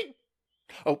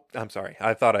 Oh, I'm sorry,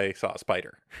 I thought I saw a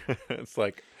spider. It's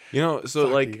like, So Sokka,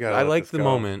 you like gotta I let like this the go.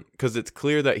 moment because it's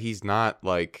clear that he's not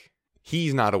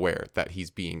aware that he's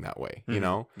being that way,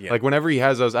 Yeah. Like whenever he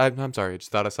has those, I'm sorry, I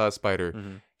just thought I saw a spider.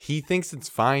 Mm-hmm. He thinks it's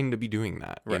fine to be doing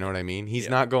that. You Right. know what I mean? He's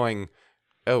Yeah. not going,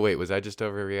 oh wait, was I just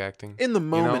overreacting? In the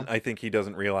moment, I think he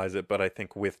doesn't realize it, but I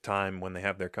think with time, when they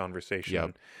have their conversation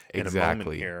Yep, in a moment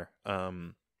exactly. here,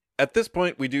 at this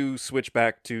point, we do switch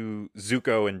back to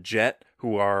Zuko and Jet,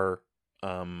 who are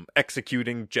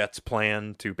executing Jet's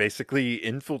plan to basically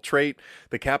infiltrate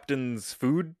the captain's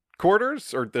food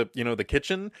quarters, or the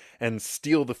kitchen, and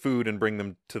steal the food and bring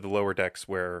them to the lower decks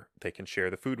where they can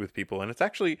share the food with people. And it's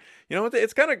actually,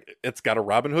 it's got a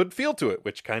Robin Hood feel to it,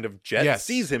 which kind of Jet Yes.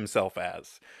 sees himself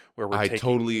as, where we're I taking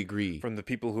totally agree. from the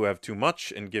people who have too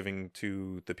much and giving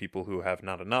to the people who have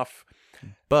not enough.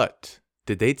 But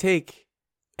did they take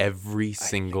every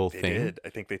single They thing? did. I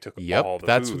think they took Yep, all the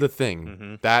that's food. the thing.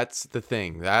 Mhm. That's the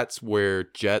thing. That's where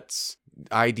Jet's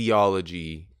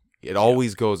ideology, it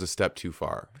always goes a step too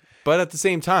far. But at the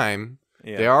same time,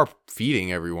 Yeah. they are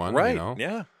feeding everyone, Right.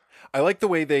 Yeah. I like the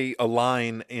way they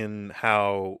align in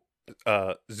how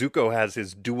Zuko has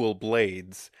his dual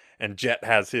blades and Jet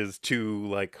has his two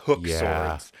like hook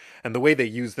swords, and the way they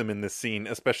use them in this scene,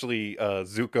 especially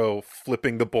Zuko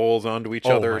flipping the bowls onto each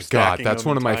Oh other. my god, stacking that's them,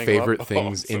 one of my tying them up. favorite Oh,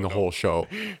 things it's in so the dope. whole show.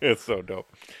 It's so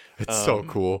dope. It's so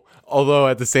cool. Although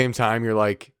at the same time, you're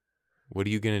like, what are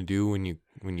you gonna do when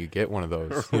you get one of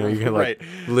those? You're gonna like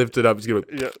lift it up. It's gonna.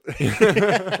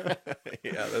 Yeah.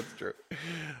 Yeah, that's true.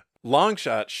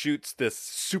 Longshot shoots this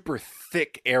super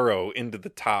thick arrow into the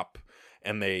top,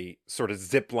 and they sort of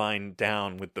zip line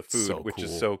down with the food, which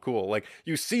is so cool. Like,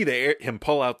 you see him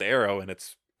pull out the arrow, and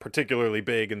it's particularly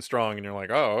big and strong, and you're like,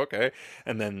 oh, okay.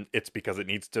 And then it's because it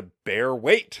needs to bear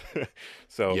weight.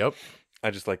 So Yep.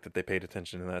 I just like that they paid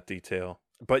attention to that detail.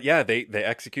 But yeah, they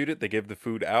execute it. They give the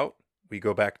food out. We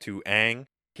go back to Aang.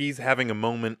 He's having a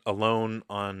moment alone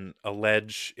on a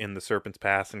ledge in the Serpent's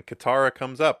Pass, and Katara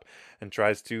comes up and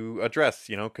tries to address,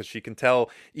 because she can tell,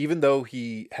 even though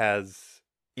he has,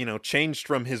 changed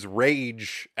from his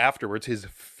rage afterwards, his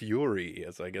fury,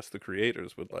 as I guess the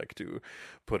creators would like to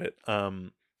put it.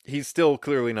 He's still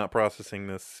clearly not processing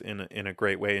this in a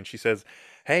great way, and she says,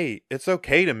 "Hey, it's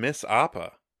okay to miss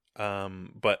Appa."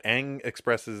 But Aang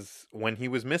expresses when he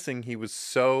was missing, he was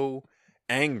so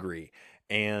angry,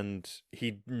 and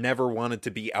he never wanted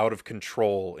to be out of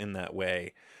control in that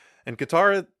way. And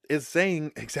Katara is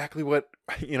saying exactly what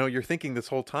you're thinking this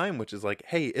whole time, which is like,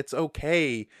 hey, it's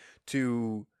okay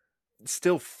to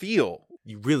still feel.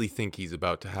 You really think he's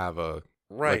about to have a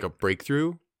Right. like a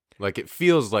breakthrough? Like it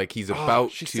feels like he's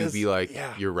about she to says, be like,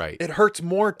 yeah, you're right. It hurts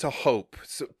more to hope,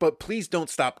 but please don't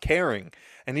stop caring.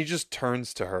 And he just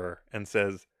turns to her and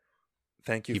says,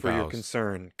 "Thank you for your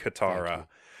concern, Katara."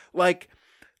 Like,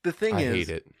 the thing I is, hate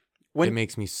it. It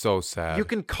makes me so sad. You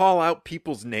can call out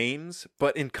people's names,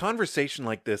 but in conversation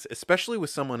like this, especially with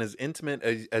someone as intimate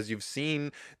as you've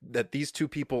seen that these two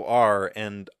people are,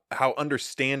 and how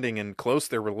understanding and close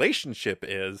their relationship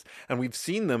is, and we've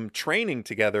seen them training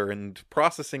together and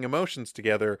processing emotions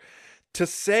together, to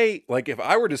say, like, if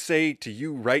I were to say to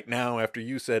you right now after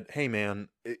you said, "Hey man,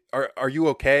 are you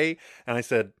okay?" And I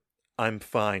said, "I'm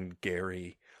fine,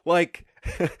 Gary." Like,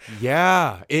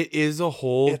 yeah, it is a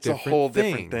whole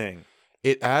different thing.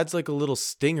 It adds like a little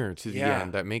stinger to the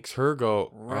end that makes her go,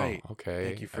 right. "Oh, okay.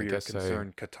 Thank you for your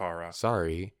concern, Katara."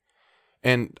 Sorry.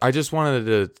 And I just wanted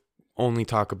to only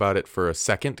talk about it for a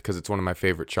second because it's one of my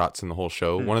favorite shots in the whole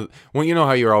show. You know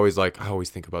how you're always like, I always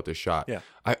think about this shot. Yeah.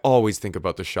 I always think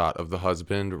about the shot of the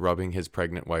husband rubbing his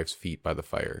pregnant wife's feet by the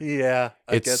fire. Yeah,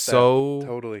 it's so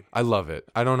totally. I love it.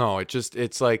 I don't know.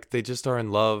 It's like they just are in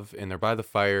love and they're by the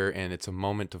fire, and it's a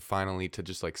moment to finally to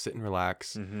just like sit and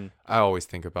relax. Mm-hmm. I always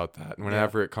think about that. And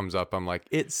whenever it comes up, I'm like,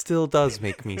 it still does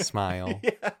make me smile.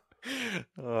 Yeah.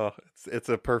 Oh, it's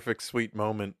a perfect sweet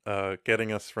moment,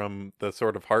 getting us from the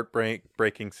sort of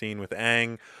heartbreaking scene with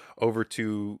Aang over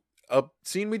to a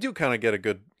scene we do kind of get a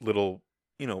good little,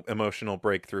 emotional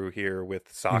breakthrough here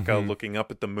with Sokka looking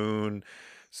up at the moon,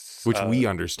 which we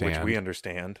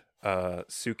understand.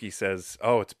 Suki says,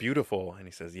 "Oh, it's beautiful," and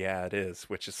he says, "Yeah, it is,"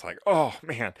 which is like, oh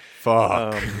man,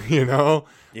 fuck. Yeah.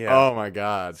 Oh my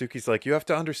god. Suki's like, "You have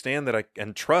to understand that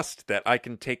and trust that I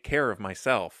can take care of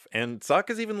myself." And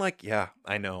Sokka's even like, "Yeah,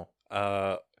 I know.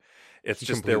 It's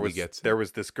just there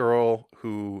was this girl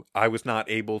who I was not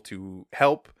able to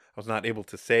help. I was not able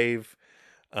to save.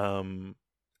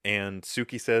 And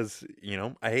Suki says,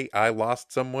 I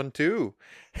lost someone too.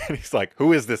 And he's like,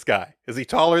 who is this guy? Is he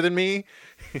taller than me?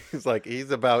 He's like, he's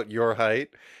about your height.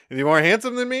 Is he more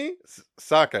handsome than me?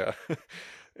 Sokka.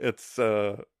 It's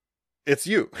it's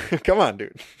you. Come on,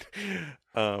 dude.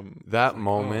 That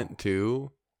moment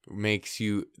too makes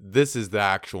you. This is the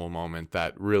actual moment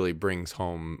that really brings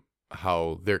home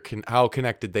how how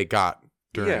connected they got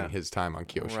during his time on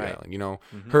Kyoshi Island.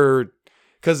 Her,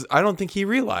 because I don't think he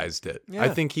realized it. I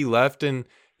think he left and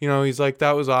he's like,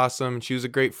 that was awesome. She was a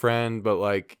great friend, but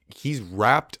like he's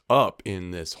wrapped up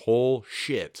in this whole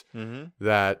shit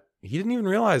that he didn't even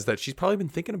realize that she's probably been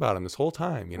thinking about him this whole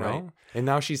time. And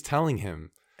now she's telling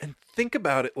him. And think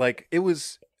about it, like it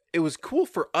was cool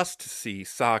for us to see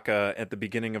Sokka at the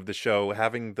beginning of the show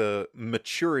having the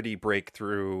maturity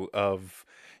breakthrough of,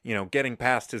 getting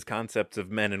past his concepts of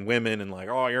men and women and like,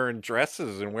 oh, you're in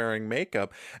dresses and wearing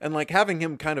makeup, and like having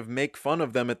him kind of make fun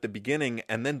of them at the beginning,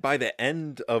 and then by the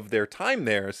end of their time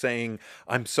there saying,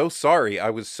 I'm so sorry, I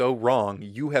was so wrong,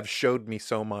 you have showed me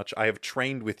so much, I have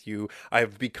trained with you, I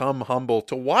have become humble.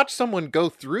 To watch someone go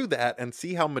through that and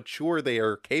see how mature they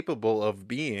are capable of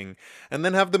being, and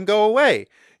then have them go away,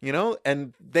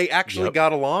 and they actually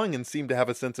got along and seem to have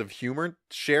a sense of humor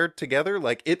shared together.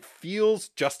 Like, it feels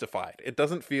justified. It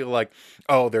doesn't feel like,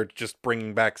 oh, they're just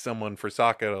bringing back someone for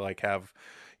Sokka to like have,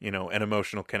 an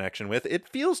emotional connection with. It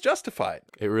feels justified.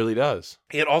 It really does.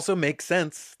 It also makes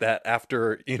sense that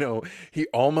after, he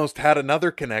almost had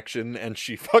another connection and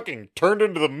she fucking turned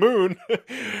into the moon,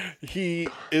 he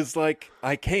is like,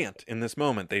 I can't in this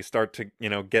moment. They start to,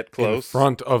 get close. In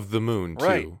front of the moon, too.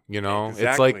 Right. Exactly.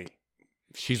 It's like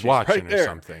she's watching right or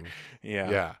something.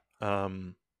 Yeah.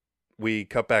 We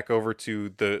cut back over to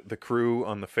the crew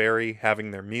on the ferry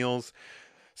having their meals.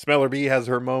 Smeller B has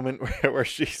her moment where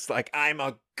she's like, I'm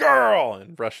a girl,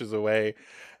 and rushes away.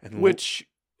 Which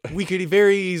we could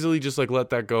very easily just like let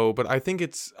that go. But I think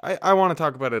I want to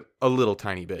talk about it a little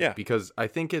tiny bit because I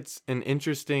think it's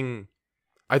interesting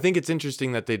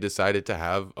that they decided to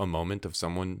have a moment of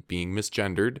someone being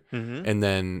misgendered. And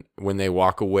then when they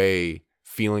walk away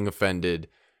feeling offended,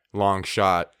 long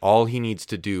shot, all he needs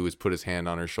to do is put his hand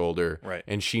on her shoulder, right?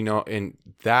 And and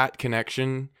that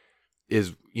connection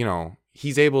is,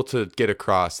 he's able to get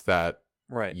across that,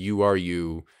 right, you are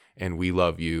you and we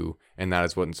love you, and that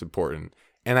is what's important.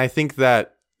 And I think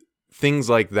that things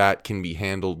like that can be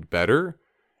handled better,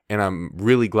 and I'm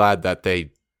really glad that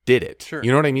they did it. Sure.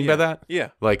 You know what I mean by that? Yeah.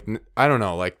 Like, I don't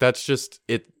know, like that's just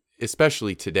it,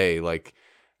 especially today, like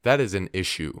that is an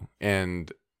issue.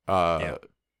 And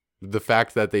the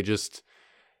fact that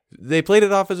they played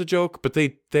it off as a joke, but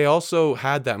they also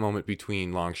had that moment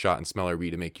between Longshot and Smeller B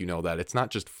to make you know that it's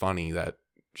not just funny that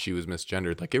she was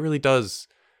misgendered. Like, it really does.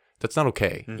 That's not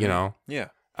okay, Yeah.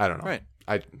 I don't know. Right.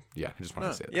 I just wanted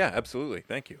to say that. Yeah, absolutely.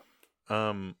 Thank you.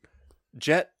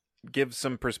 Jet gives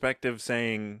some perspective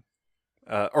saying,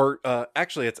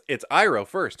 actually, it's Iroh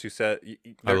first who said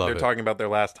they're talking about their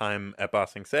last time at Ba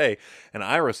Sing Se, and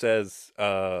Iroh says,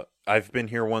 "I've been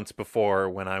here once before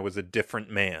when I was a different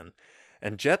man,"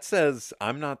 and Jet says,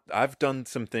 "I'm not. I've done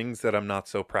some things that I'm not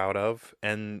so proud of,"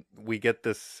 and we get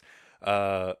this,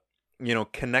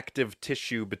 connective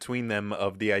tissue between them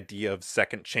of the idea of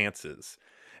second chances.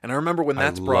 And I remember when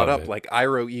that's brought up, like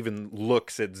Iroh even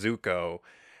looks at Zuko,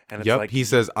 and it's like he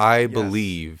says, "I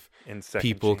believe."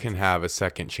 People chances can have a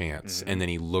second chance, and then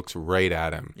he looks right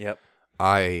at him. Yep.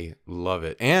 I love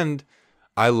it. And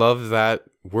I love that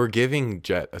we're giving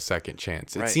Jet a second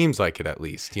chance. It seems like it, at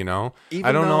least, Even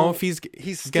I don't know if he's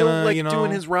still gonna,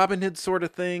 doing his Robin Hood sort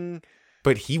of thing.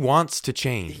 But he wants to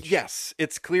change. Yes,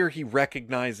 it's clear he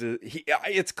recognizes.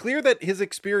 It's clear that his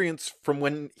experience from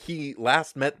when he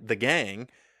last met the gang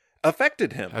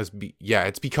affected him.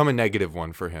 It's become a negative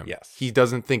one for him. Yes. He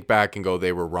doesn't think back and go,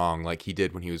 they were wrong, like he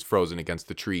did when he was frozen against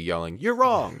the tree yelling, "You're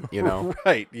wrong,"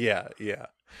 Right, yeah.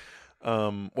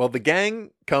 Well, the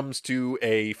gang comes to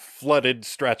a flooded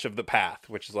stretch of the path,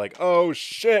 which is like, oh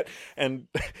shit. And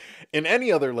in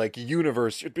any other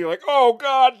universe, you'd be like, oh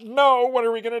god, no, what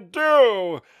are we gonna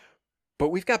do? But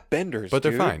we've got benders, but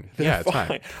they're fine. It's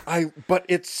fine. But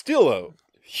it's still a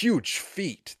huge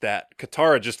feat that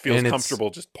Katara just feels comfortable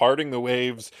just parting the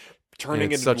waves,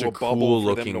 turning into such a bubble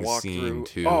for them to walk scene through.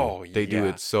 Too. Oh, they do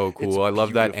it so cool. It's I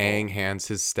love that beautiful. Aang hands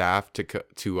his staff to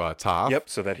Toph. Yep,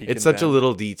 so that he it's can such a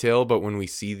little detail, but when we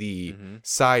see the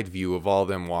side view of all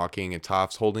them walking and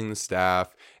Toph's holding the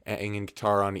staff, Aang and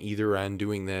Katara on either end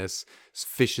doing this,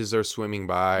 fishes are swimming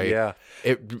by. Yeah,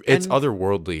 it's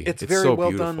otherworldly. It's very so well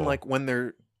beautiful. done. Like when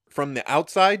they're from the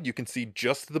outside, you can see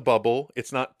just the bubble.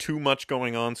 It's not too much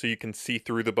going on, so you can see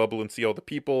through the bubble and see all the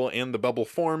people and the bubble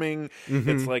forming.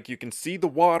 It's like you can see the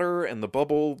water and the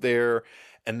bubble there.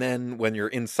 And then when you're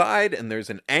inside and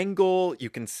there's an angle, you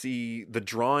can see the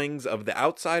drawings of the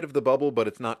outside of the bubble, but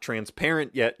it's not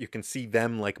transparent yet. You can see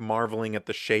them like marveling at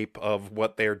the shape of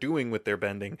what they're doing with their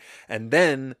bending. And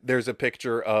then there's a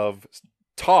picture of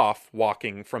Toph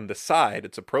walking from the side.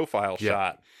 It's a profile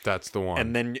shot. That's the one.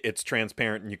 And then it's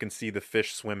transparent and you can see the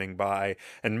fish swimming by.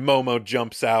 And Momo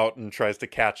jumps out and tries to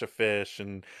catch a fish.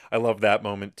 And I love that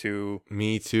moment too.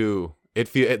 Me too.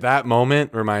 That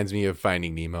moment reminds me of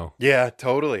Finding Nemo. Yeah,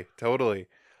 totally.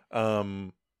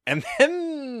 And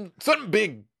then something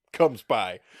big comes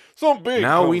by.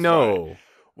 Now we know.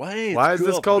 Why is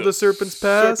this called the Serpent's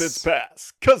Pass? Serpent's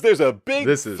Pass. Because there's a big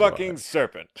fucking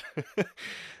serpent.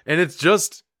 And it's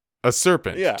just a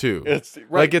serpent, too. It's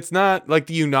right. Like, it's not like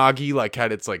the Unagi, like,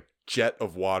 had its, like, jet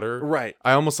of water. Right.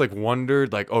 I almost, like,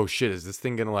 wondered, like, oh, shit, is this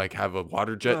thing gonna, like, have a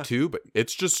water jet, too? But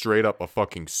it's just straight up a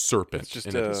fucking serpent. It's just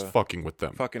and it is fucking with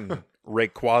them. Fucking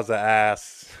Rayquaza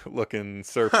ass looking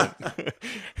serpent.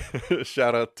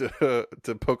 Shout out to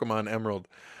Pokemon Emerald.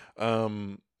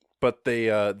 But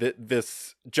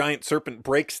this giant serpent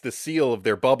breaks the seal of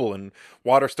their bubble and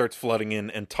water starts flooding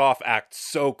in, and Toph acts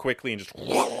so quickly and just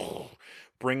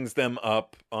brings them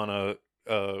up on a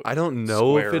I don't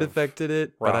know if it affected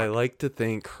it, rock. but I like to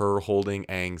think her holding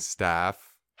Aang's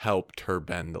staff helped her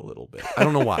bend a little bit. I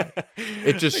don't know why.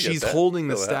 It just, she's holding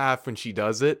the staff when she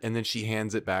does it, and then she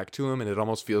hands it back to him, and it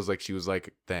almost feels like she was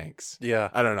like, thanks. Yeah.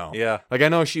 I don't know. Yeah. Like, I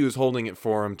know she was holding it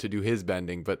for him to do his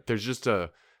bending, but there's just I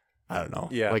don't know.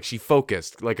 Yeah. Like, she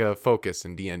focused, like a focus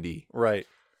in D&D. Right.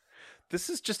 This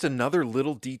is just another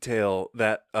little detail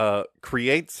that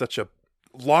creates such a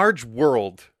large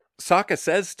world. Sokka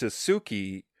says to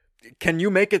Suki, "Can you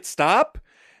make it stop?"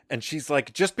 And she's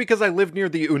like, "Just because I live near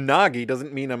the Unagi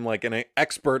doesn't mean I'm like an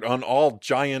expert on all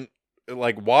giant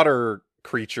like water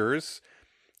creatures."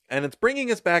 And it's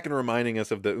bringing us back and reminding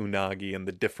us of the Unagi and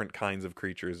the different kinds of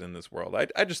creatures in this world.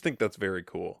 I just think that's very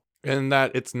cool. And that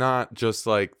it's not just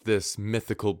like this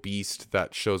mythical beast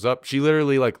that shows up. She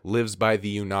literally like lives by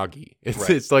the Unagi.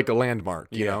 It's like a landmark,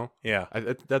 you know? Yeah.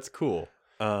 That's cool.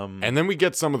 And then we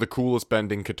get some of the coolest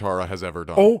bending Katara has ever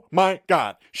done. Oh my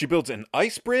God. She builds an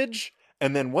ice bridge.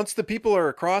 And then once the people are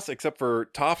across, except for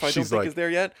Toph, I don't think is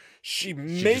there yet, she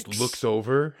just looks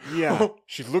over. Yeah.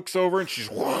 She looks over and she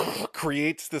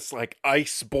creates this like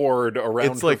ice board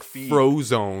around it's her like feet.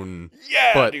 Frozone.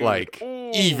 Yeah, but dude. like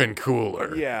even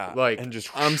cooler. Yeah. Like, and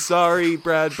just I'm sorry,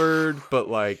 Brad Bird, but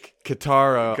like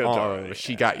Katara, Katara,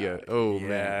 she got you. Oh, yeah.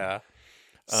 man.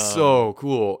 So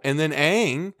cool. And then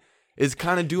Aang is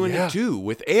kind of doing it too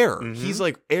with air. Mm-hmm. He's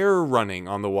like air running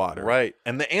on the water. Right.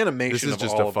 And the animation This is of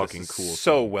just all a of fucking this cool is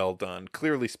so thing. well done.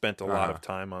 Clearly spent a lot of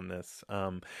time on this.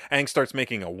 Aang starts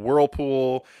making a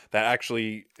whirlpool that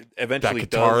actually eventually that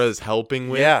Katara is helping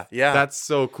with. Yeah. That's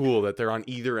so cool that they're on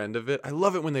either end of it. I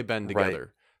love it when they bend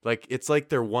together. Like, it's like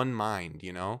they're one mind,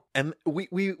 you know? And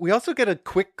we also get a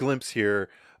quick glimpse here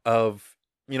of,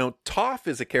 you know, Toph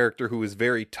is a character who is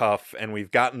very tough, and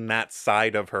we've gotten that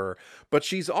side of her, but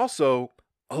she's also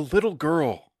a little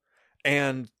girl.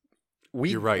 And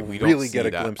You're right. We don't really see get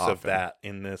a that glimpse of often. that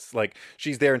in this. Like,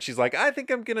 she's there and she's like, I think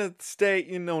I'm going to stay,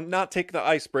 you know, not take the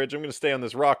ice bridge. I'm going to stay on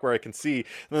this rock where I can see.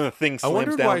 And then the thing I slams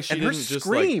wonder down. why she and her didn't just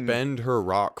scream, like bend her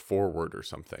rock forward or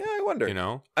something. Yeah, I wonder. You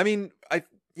know? I mean, a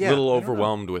little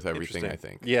overwhelmed with everything, I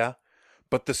Interesting. think. Yeah.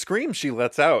 But the scream she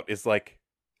lets out is like,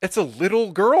 it's a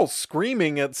little girl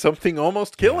screaming at something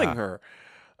almost killing her.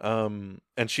 And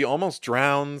she almost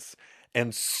drowns.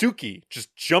 And Suki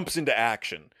just jumps into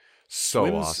action. So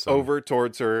Swims awesome. over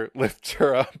towards her, lifts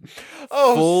her up.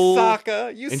 Oh,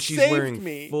 Sokka, you and she's saved wearing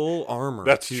me. full armor.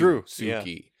 That's too, true.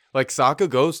 Suki. Like, Sokka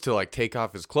goes to like take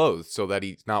off his clothes so that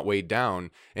he's not weighed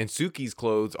down, and Suki's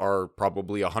clothes are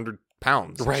probably 100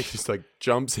 pounds. Right. She just like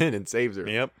jumps in and saves her.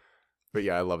 Yep. But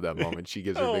yeah, I love that moment. She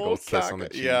gives her a big old kiss on the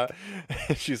Sokka, cheek. Yeah.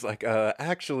 She's like,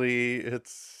 actually,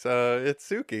 it's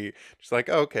Suki. She's like,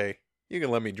 okay, you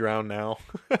can let me drown now.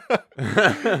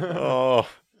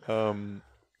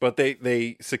 But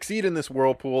they succeed in this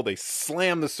whirlpool. They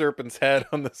slam the serpent's head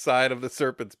on the side of the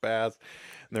serpent's path,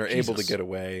 and they're able to get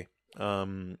away.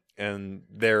 And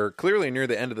they're clearly near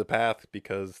the end of the path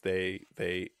because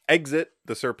they exit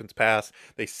the serpent's pass.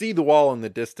 They see the wall in the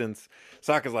distance.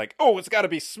 Sokka's like, oh, it's got to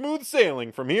be smooth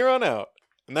sailing from here on out.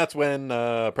 And that's when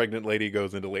a pregnant lady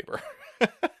goes into labor.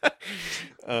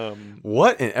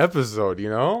 What an episode, you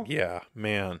know? Yeah,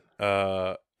 man.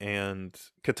 And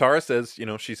Katara says, you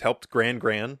know, she's helped Gran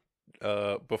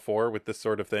before with this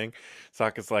sort of thing.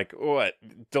 Sokka's like, what,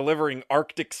 delivering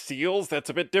Arctic seals? That's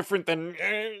a bit different than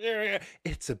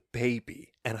it's a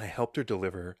baby, and I helped her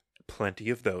deliver plenty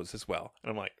of those as well.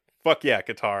 And I'm like, fuck yeah,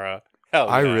 Katara. Hell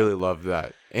yeah. I really love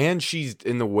that. And she's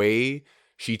in the way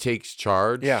she takes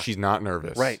charge. Yeah. She's not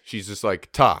nervous. Right. She's just like,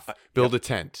 tough. Build a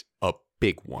tent. A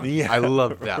big one. Yeah. I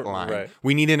love that line. Right.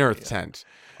 We need an earth tent.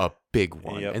 A big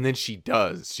one. Yep. And then she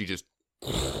does. She just.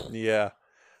 Yeah.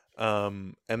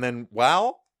 And then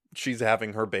while she's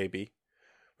having her baby,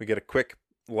 we get a quick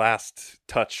last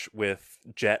touch with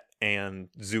Jet and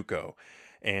Zuko.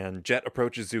 And Jet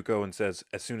approaches Zuko and says,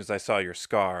 as soon as I saw your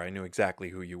scar, I knew exactly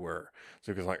who you were.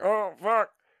 Zuko's like, oh,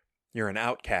 fuck. You're an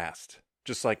outcast,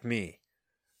 just like me.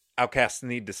 Outcasts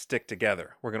need to stick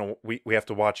together. We have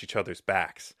to watch each other's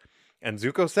backs. And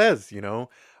Zuko says,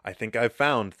 I think I've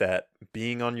found that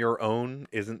being on your own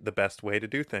isn't the best way to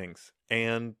do things.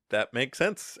 And that makes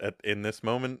sense in this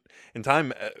moment in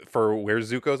time for where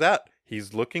Zuko's at.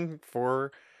 He's looking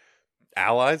for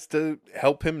allies to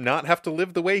help him not have to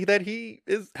live the way that he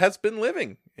has been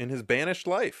living in his banished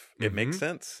life. It makes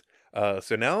sense.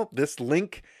 So now this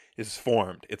link is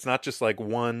formed. It's not just like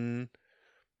one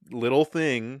little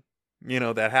thing,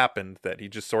 that happened that he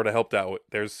just sort of helped out.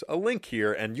 There's a link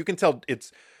here, and you can tell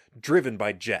it's driven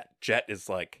by Jet. Jet is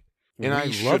like, and I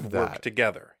should love work that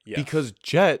together. Yes. Because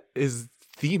Jet is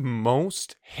the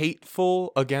most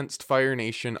hateful against Fire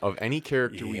Nation of any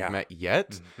character we've met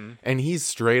yet. And he's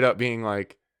straight up being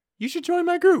like, you should join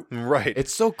my group. Right.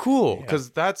 It's so cool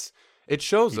because it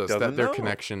shows us that their know.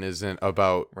 connection isn't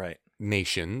about Right.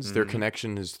 nations. Their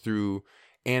connection is through,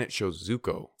 and it shows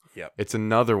Zuko. Yep. It's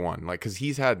another one, like, because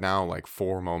he's had now like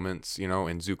 4 moments, in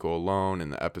Zuko alone, in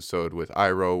the episode with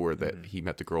Iroh where that he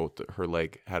met the girl with her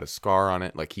leg had a scar on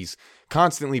it. Like, he's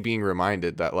constantly being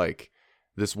reminded that like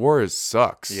this war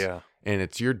sucks. Yeah. And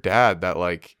it's your dad that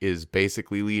like is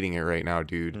basically leading it right now,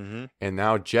 dude. And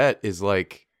now Jet is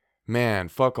like, man,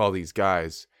 fuck all these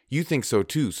guys. You think so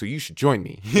too, so you should join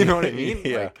me. You know what I mean?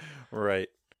 Yeah. Like, right.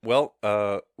 Well,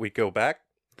 we go back.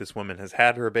 This woman has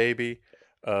had her baby.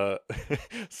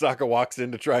 Sokka walks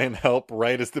in to try and help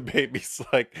right as the baby's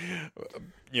like,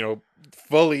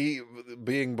 fully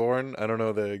being born. I don't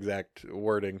know the exact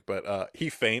wording, but he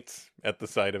faints at the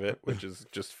sight of it, which is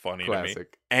just funny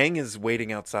classic. to me. Aang is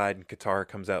waiting outside, and Katara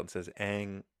comes out and says,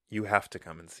 Aang, you have to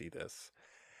come and see this.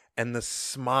 And the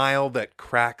smile that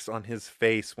cracks on his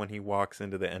face when he walks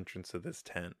into the entrance of this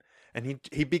tent. And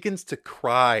he begins to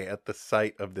cry at the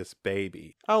sight of this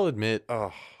baby. I'll admit,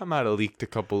 I might have leaked a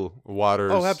couple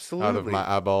waters out of my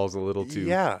eyeballs a little too.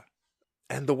 Yeah.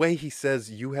 And the way he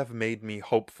says, you have made me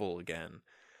hopeful again. And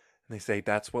they say,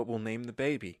 that's what we'll name the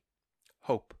baby.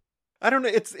 Hope. I don't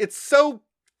know. It's so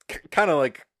kind of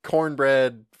like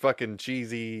cornbread, fucking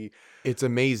cheesy. It's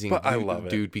amazing. But I love it.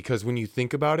 Dude, because when you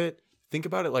think about it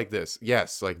like this.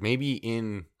 Yes, like maybe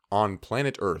on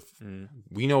planet Earth,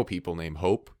 we know people named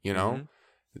Hope,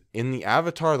 In the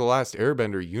Avatar The Last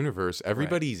Airbender universe,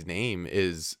 everybody's name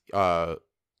is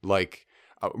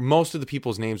most of the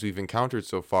people's names we've encountered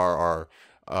so far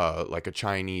are like a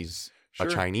Chinese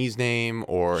name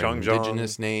or an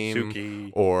indigenous name,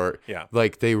 Suki. Or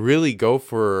like they really go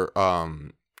for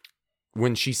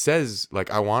when she says like,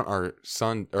 I want our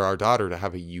son or our daughter to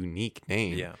have a unique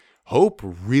name. Yeah. Hope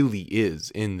really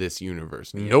is in this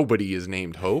universe. Nobody is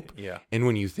named Hope. Yeah. And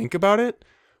when you think about it,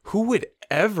 who would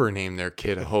ever name their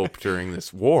kid Hope during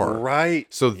this war? Right.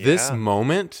 So this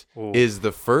moment is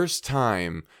the first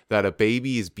time that a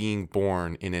baby is being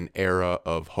born in an era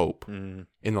of hope in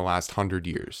the last 100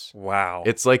 years. Wow.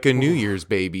 It's like a New Year's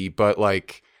baby, but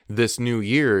like this new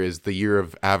year is the year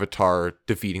of Avatar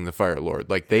defeating the Fire Lord.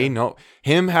 Like they know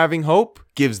him having hope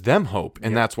gives them hope.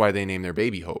 And that's why they name their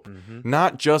baby Hope.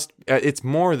 Not just, it's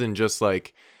more than just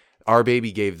like our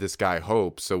baby gave this guy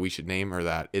hope, so we should name her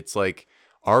that. It's like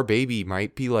our baby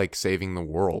might be like saving the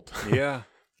world. Yeah.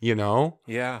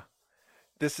 Yeah.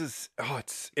 This is,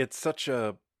 it's such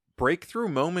a breakthrough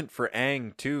moment for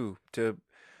Aang too, to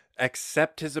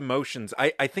accept his emotions.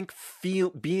 I think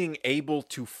being able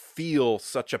to feel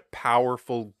such a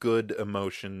powerful, good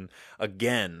emotion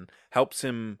again helps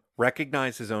him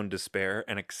recognize his own despair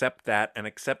and accept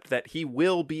that he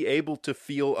will be able to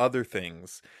feel other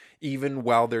things, even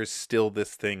while there's still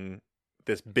this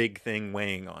big thing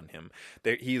weighing on him.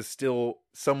 He is still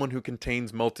someone who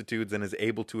contains multitudes and is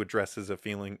able to address his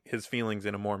feelings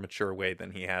in a more mature way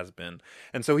than he has been.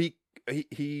 And so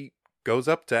he goes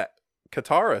up to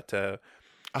Katara to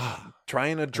try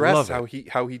and address how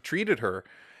he treated her,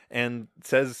 and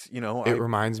says, it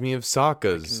reminds me of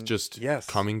Sokka's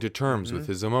coming to terms with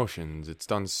his emotions. It's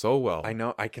done so well. I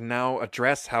know I can now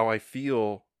address how I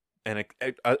feel and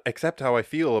accept how I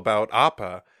feel about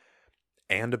Appa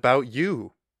and about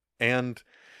you. And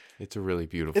It's a really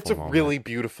beautiful it's a moment. really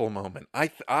beautiful moment. I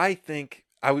think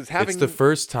I was having... It's the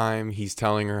first time he's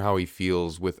telling her how he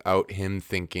feels without him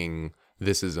thinking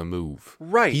this is a move.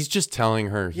 Right. He's just telling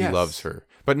her he Yes. loves her.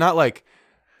 But not like,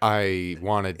 I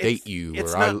want to date you,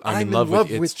 it's or not, I'm in love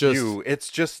with you. It's just, you. It's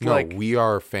just no, like... we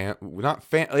are not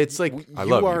fan. It's like, I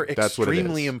love You are you. That's what it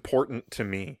extremely is. important to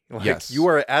me. Like, Yes. you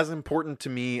are as important to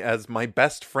me as my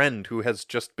best friend who has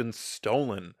just been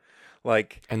stolen.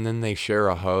 Like... And then they share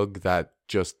a hug that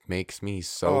just makes me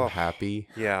so happy.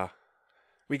 Yeah.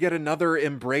 We get another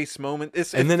embrace moment.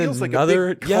 It And then feels like another-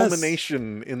 a big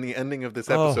culmination in the ending of this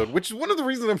Oh. episode, which is one of the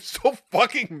reasons I'm so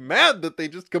fucking mad that they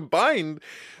just combined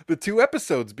the two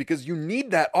episodes, because you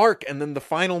need that arc and then the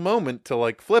final moment to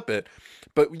like flip it.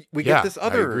 But we get this I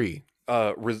other agree.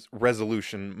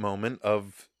 resolution moment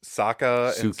of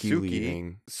Sokka and Suki Suki.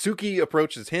 leaving. Suki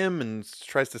approaches him and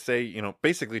tries to say,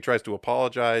 basically tries to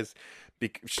apologize.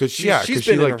 Because she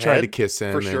been in her tried to head kiss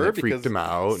him, for and sure, it freaked because him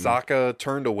out. Sokka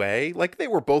turned away. Like, they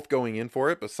were both going in for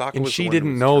it, but Sokka And was she the one who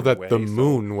didn't was know turned that away, the so-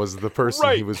 moon was the person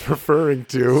Right. he was referring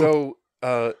to.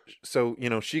 So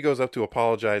she goes up to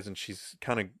apologize, and she's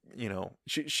kind of,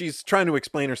 she's trying to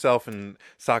explain herself, and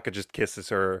Sokka just kisses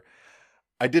her.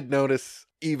 I did notice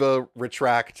Eva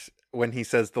retract when he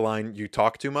says the line, "You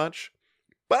talk too much."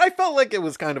 But I felt like it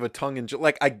was kind of a tongue-in-cheek.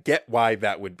 Like, I get why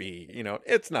that would be.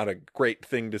 It's not a great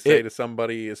thing to say to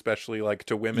somebody, especially like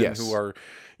to women who are,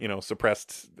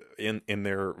 suppressed in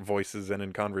their voices and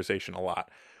in conversation a lot.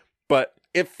 But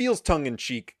it feels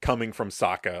tongue-in-cheek coming from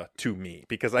Sokka to me,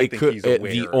 because I think he's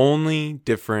aware. The only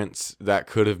difference that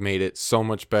could have made it so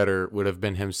much better would have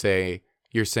been him say,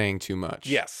 "You're saying too much."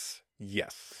 Yes.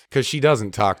 Because she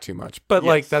doesn't talk too much. But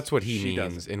like, that's what he she means.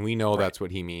 doesn't. And we know Right. that's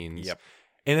what he means. Yep.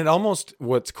 And it almost,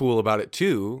 what's cool about it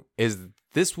too, is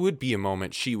this would be a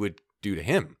moment she would do to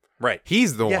him. Right.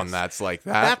 He's the Yes. one that's like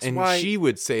that. That's and why- she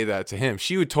would say that to him.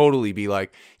 She would totally be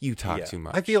like, "You talk Yeah. too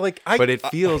much." I feel like but it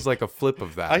feels like a flip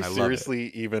of that. I and I love it. seriously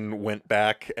even went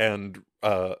back and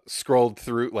scrolled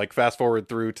through, like fast forward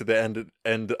through to the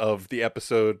end of the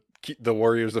episode, The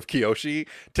Warriors of Kyoshi,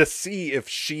 to see if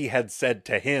she had said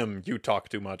to him, "You talk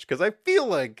too much," because I feel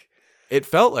like It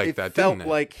felt like it that, felt didn't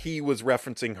it? like he was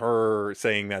referencing her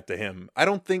saying that to him. I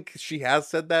don't think she has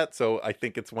said that, so I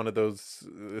think it's one of those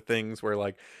things where,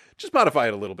 like, just modify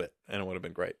it a little bit and it would have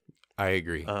been great. I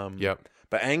agree. Yep.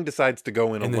 But Aang decides to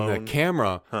go in And alone. then the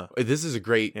camera, this is a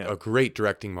great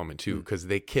directing moment too, Mm. because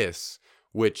they kiss,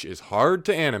 which is hard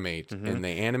to animate, and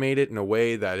they animate it in a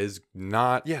way that is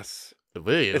not Yes.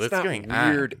 it's It's not going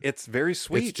on. weird. It's very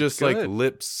sweet. It's just good. like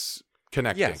lips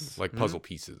connecting, Yes. like puzzle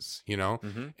pieces,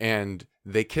 Mhm. And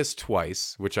they kiss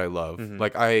twice, which I love. Mhm.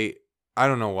 Like I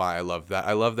don't know why I love that.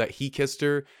 I love that he kissed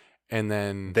her, and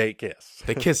then They kiss.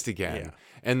 they kissed again. Yeah.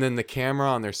 And then the camera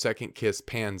on their second kiss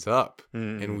pans up,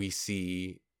 Mhm. and we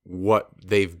see what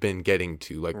they've been getting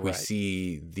to. Like, we Right.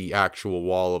 see the actual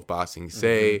wall of Ba Sing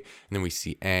Se, and then we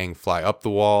see Aang fly up the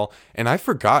wall. And I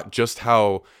forgot just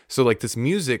how, so like this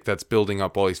music that's building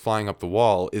up while he's flying up the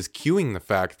wall is cueing the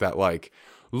fact that, like,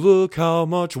 look how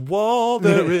much wall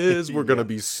there is. We're going to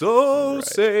be so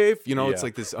safe. It's Yeah.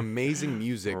 like this amazing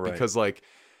music Right. because, like,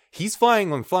 he's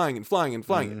flying and flying and flying and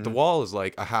flying. The wall is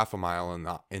like a half a mile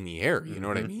in the air. You know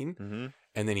what I mean? Mm-hmm.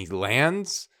 And then he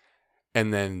lands,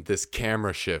 and then this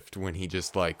camera shift when he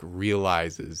just like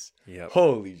realizes, Yep.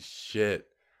 holy shit,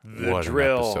 The what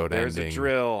drill. an episode There's ending. a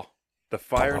drill. The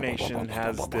Fire Nation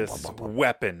has this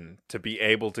weapon to be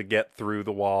able to get through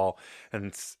the wall,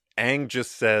 and Aang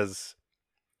just says,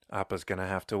 "Appa's gonna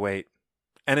have to wait."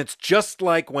 And it's just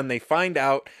like when they find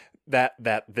out that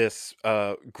this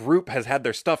group has had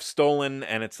their stuff stolen,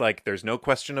 and it's like, there's no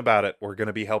question about it, we're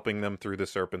gonna be helping them through the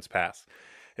Serpent's Pass.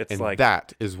 It's And like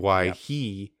that is why Yep.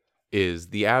 he is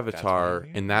the Avatar,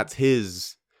 why- and that's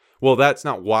his. Well, that's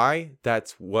not why.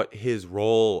 That's what his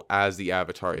role as the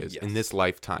Avatar is in Yes. this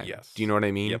lifetime. Yes. Do you know what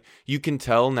I mean? Yep. You can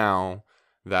tell now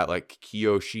that, like,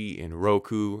 Kyoshi and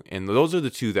Roku, and those are the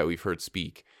two that we've heard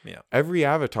speak. Yeah. Every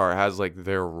Avatar has, like,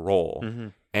 their role.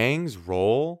 Mhm. Aang's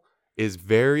role is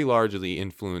very largely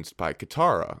influenced by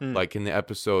Katara, Mm. like in the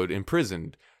episode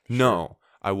Imprisoned. No,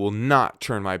 I will not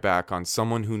turn my back on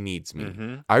someone who needs me.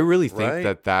 Mhm. I really think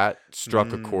Right. that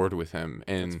struck a Mm. chord with him That's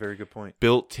a and very good point.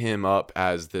 built him up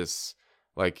as this,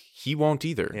 like, he won't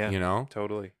either, Yeah.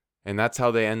 Totally. And that's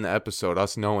how they end the episode,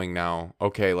 us knowing now,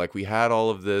 okay, like, we had all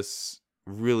of this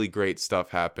really great stuff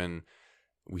happen.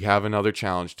 We have another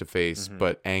challenge to face, Mhm.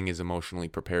 but Aang is emotionally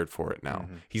prepared for it now.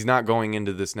 Mhm. He's not going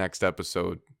into this next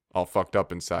episode all fucked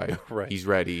up inside. Right. He's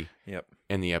ready, Yep.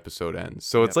 and the episode ends.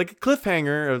 So it's like a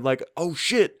cliffhanger of like, oh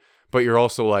shit, but you're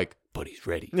also like, but he's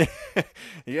ready.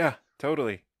 Yeah,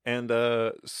 totally. And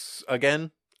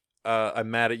again, I'm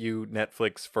mad at you,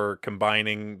 Netflix, for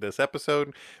combining this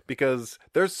episode because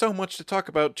there's so much to talk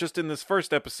about just in this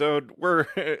first episode. You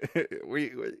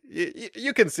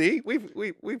can see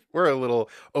we're a little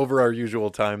over our usual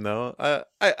time though.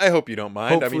 I hope you don't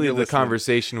mind. Hopefully, I mean, the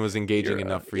conversation was engaging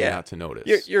enough for you not to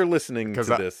notice. You're listening to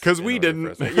this because we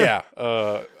didn't. Yeah,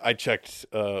 I checked.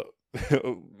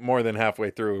 More than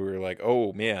halfway through, we were like,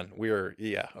 "Oh man,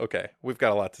 okay. We've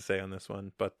got a lot to say on this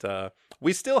one, but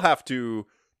we still have to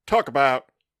talk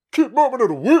about Kid Moment of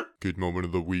the Week. Kid Moment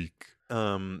of the Week.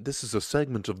 This is a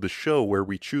segment of the show where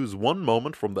we choose one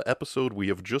moment from the episode we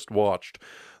have just watched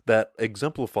that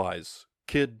exemplifies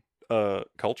kid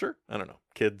culture. I don't know,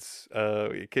 kids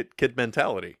kid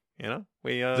mentality. You know,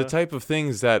 the type of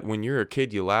things that when you're a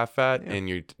kid you laugh at,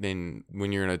 and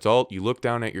when you're an adult you look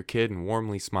down at your kid and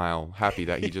warmly smile, happy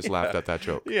that he just laughed at that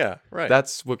joke. Yeah, right.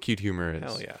 That's what cute humor is.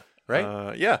 Hell yeah,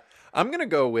 right? Yeah, I'm gonna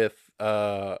go with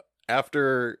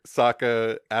after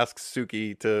Sokka asks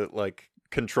Suki to like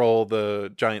control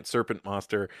the giant serpent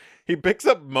monster, he picks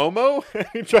up Momo and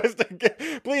he tries to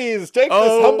please take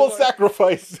this humble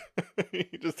sacrifice.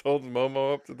 He just holds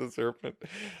Momo up to the serpent.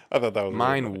 I thought that was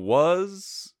mine really funny.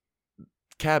 Was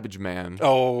Cabbage Man.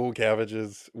 Oh,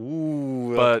 cabbages.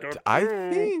 Ooh. But I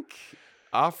think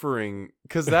offering,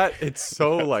 because that it's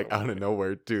so like out of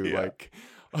nowhere too. Yeah. Like,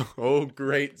 oh,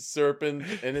 great serpent.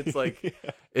 And it's like,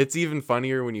 it's even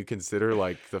funnier when you consider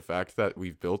like the fact that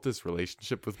we've built this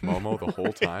relationship with Momo the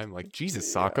whole time. Like,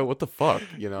 Jesus, Sokka, what the fuck?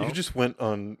 You know? You just went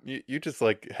on, you just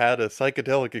like had a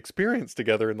psychedelic experience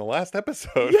together in the last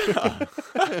episode. Yeah.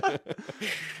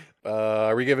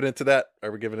 Are we giving it to that?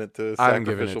 Are we giving it to sacrificial I'm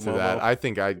giving it to Momo? that. I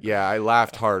think I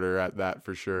laughed harder at that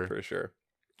for sure. For sure.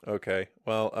 Okay.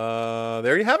 Well,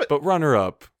 there you have it. But runner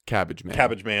up, Cabbage Man.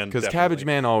 Cabbage Man. Because Cabbage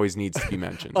Man always needs to be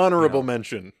mentioned. Honorable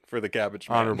mention for the Cabbage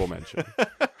Man. Honorable mention.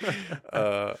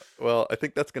 Well, I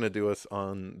think that's going to do us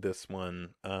on this one.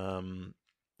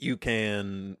 You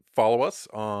can follow us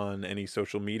on any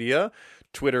social media,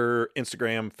 Twitter,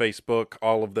 Instagram, Facebook.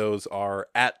 All of those are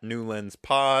at New Lens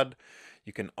Pod.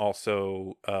 You can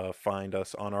also find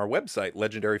us on our website,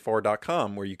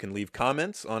 legendary4.com, where you can leave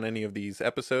comments on any of these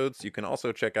episodes. You can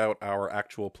also check out our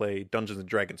actual play Dungeons &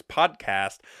 Dragons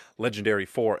podcast, Legendary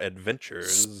 4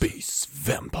 Adventures. Space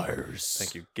Vampires.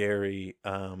 Thank you, Gary.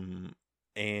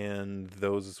 And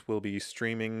those will be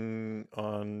streaming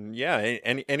on,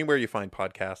 anywhere you find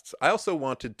podcasts. I also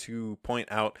wanted to point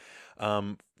out,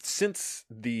 since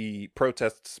the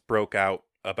protests broke out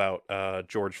about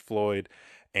George Floyd,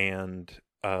 and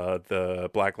the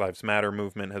Black Lives Matter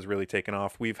movement has really taken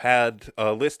off, we've had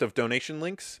a list of donation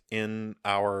links in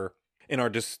the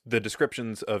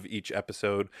descriptions of each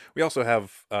episode. We also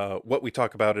have what we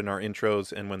talk about in our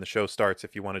intros and when the show starts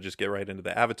if you want to just get right into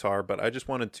the avatar. But I just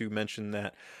wanted to mention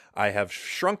that I have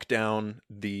shrunk down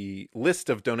the list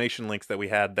of donation links that we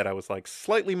had that I was like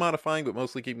slightly modifying but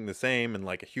mostly keeping the same, and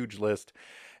like a huge list.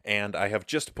 And I have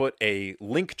just put a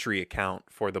Linktree account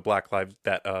for the Black Lives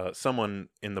that someone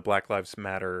in the Black Lives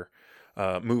Matter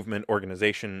movement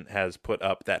organization has put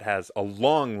up that has a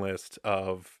long list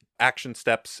of action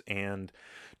steps and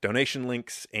donation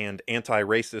links and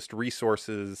anti-racist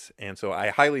resources. And so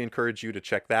I highly encourage you to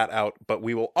check that out. But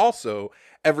we will also,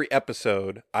 every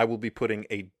episode, I will be putting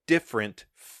a different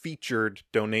featured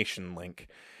donation link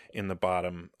in the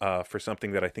bottom for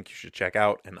something that I think you should check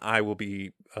out, and I will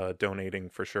be donating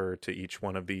for sure to each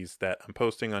one of these that I'm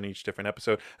posting on each different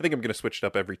episode. I think I'm going to switch it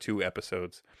up every 2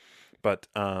 episodes, but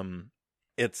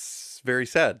it's very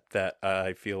sad that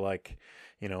I feel like,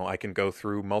 I can go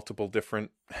through multiple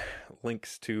different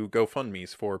links to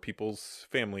GoFundMes for people's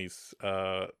families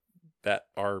that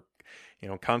are,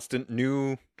 constant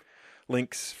new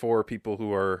links for people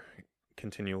who are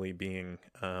continually being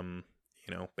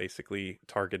basically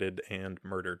targeted and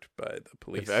murdered by the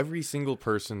police. If every single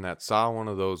person that saw one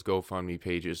of those GoFundMe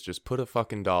pages just put a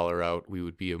fucking $1 out, we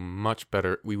would be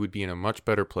in a much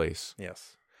better place.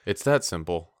 Yes. It's that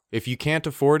simple. If you can't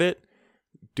afford it,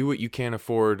 do what you can't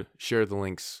afford, share the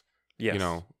links. Yes.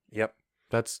 Yep.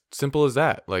 That's simple as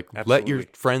that. Like, Absolutely. Let your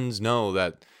friends know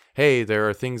that, hey, there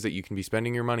are things that you can be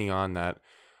spending your money on that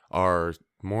are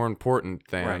more important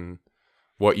than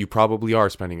what you probably are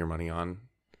spending your money on.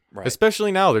 Right.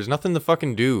 Especially now, there's nothing to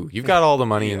fucking do. You've got all the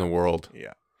money in the world.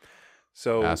 Yeah.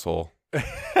 So asshole.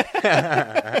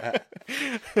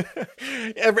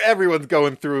 Everyone's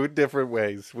going through different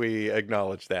ways. We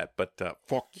acknowledge that, but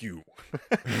fuck you.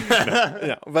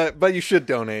 No, but you should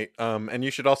donate, and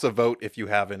you should also vote if you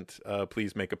haven't.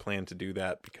 Please make a plan to do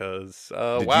that because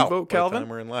Did wow, you vote, what a Calvin? time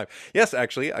we're in live. Yes,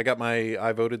 actually, I got my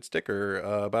I voted sticker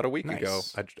about a week ago.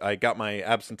 Nice. I got my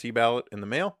absentee ballot in the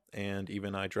mail, and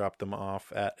even I dropped them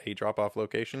off at a drop-off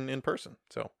location in person.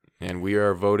 So. And we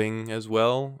are voting as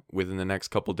well within the next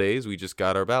couple days. We just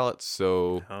got our ballots,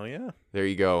 so Oh yeah, there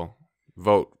you go.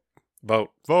 Vote.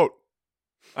 vote.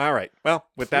 All right. Well,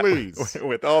 with Please. that,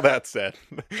 with all that said,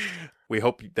 we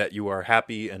hope that you are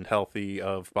happy and healthy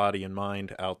of body and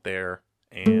mind out there.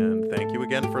 And thank you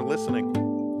again for listening.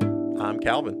 I'm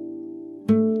Calvin.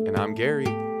 And I'm Gary.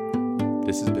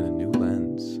 This has been A New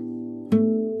Lens.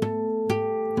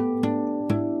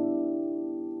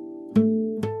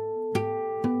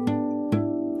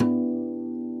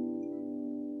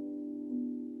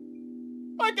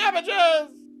 My cabbages!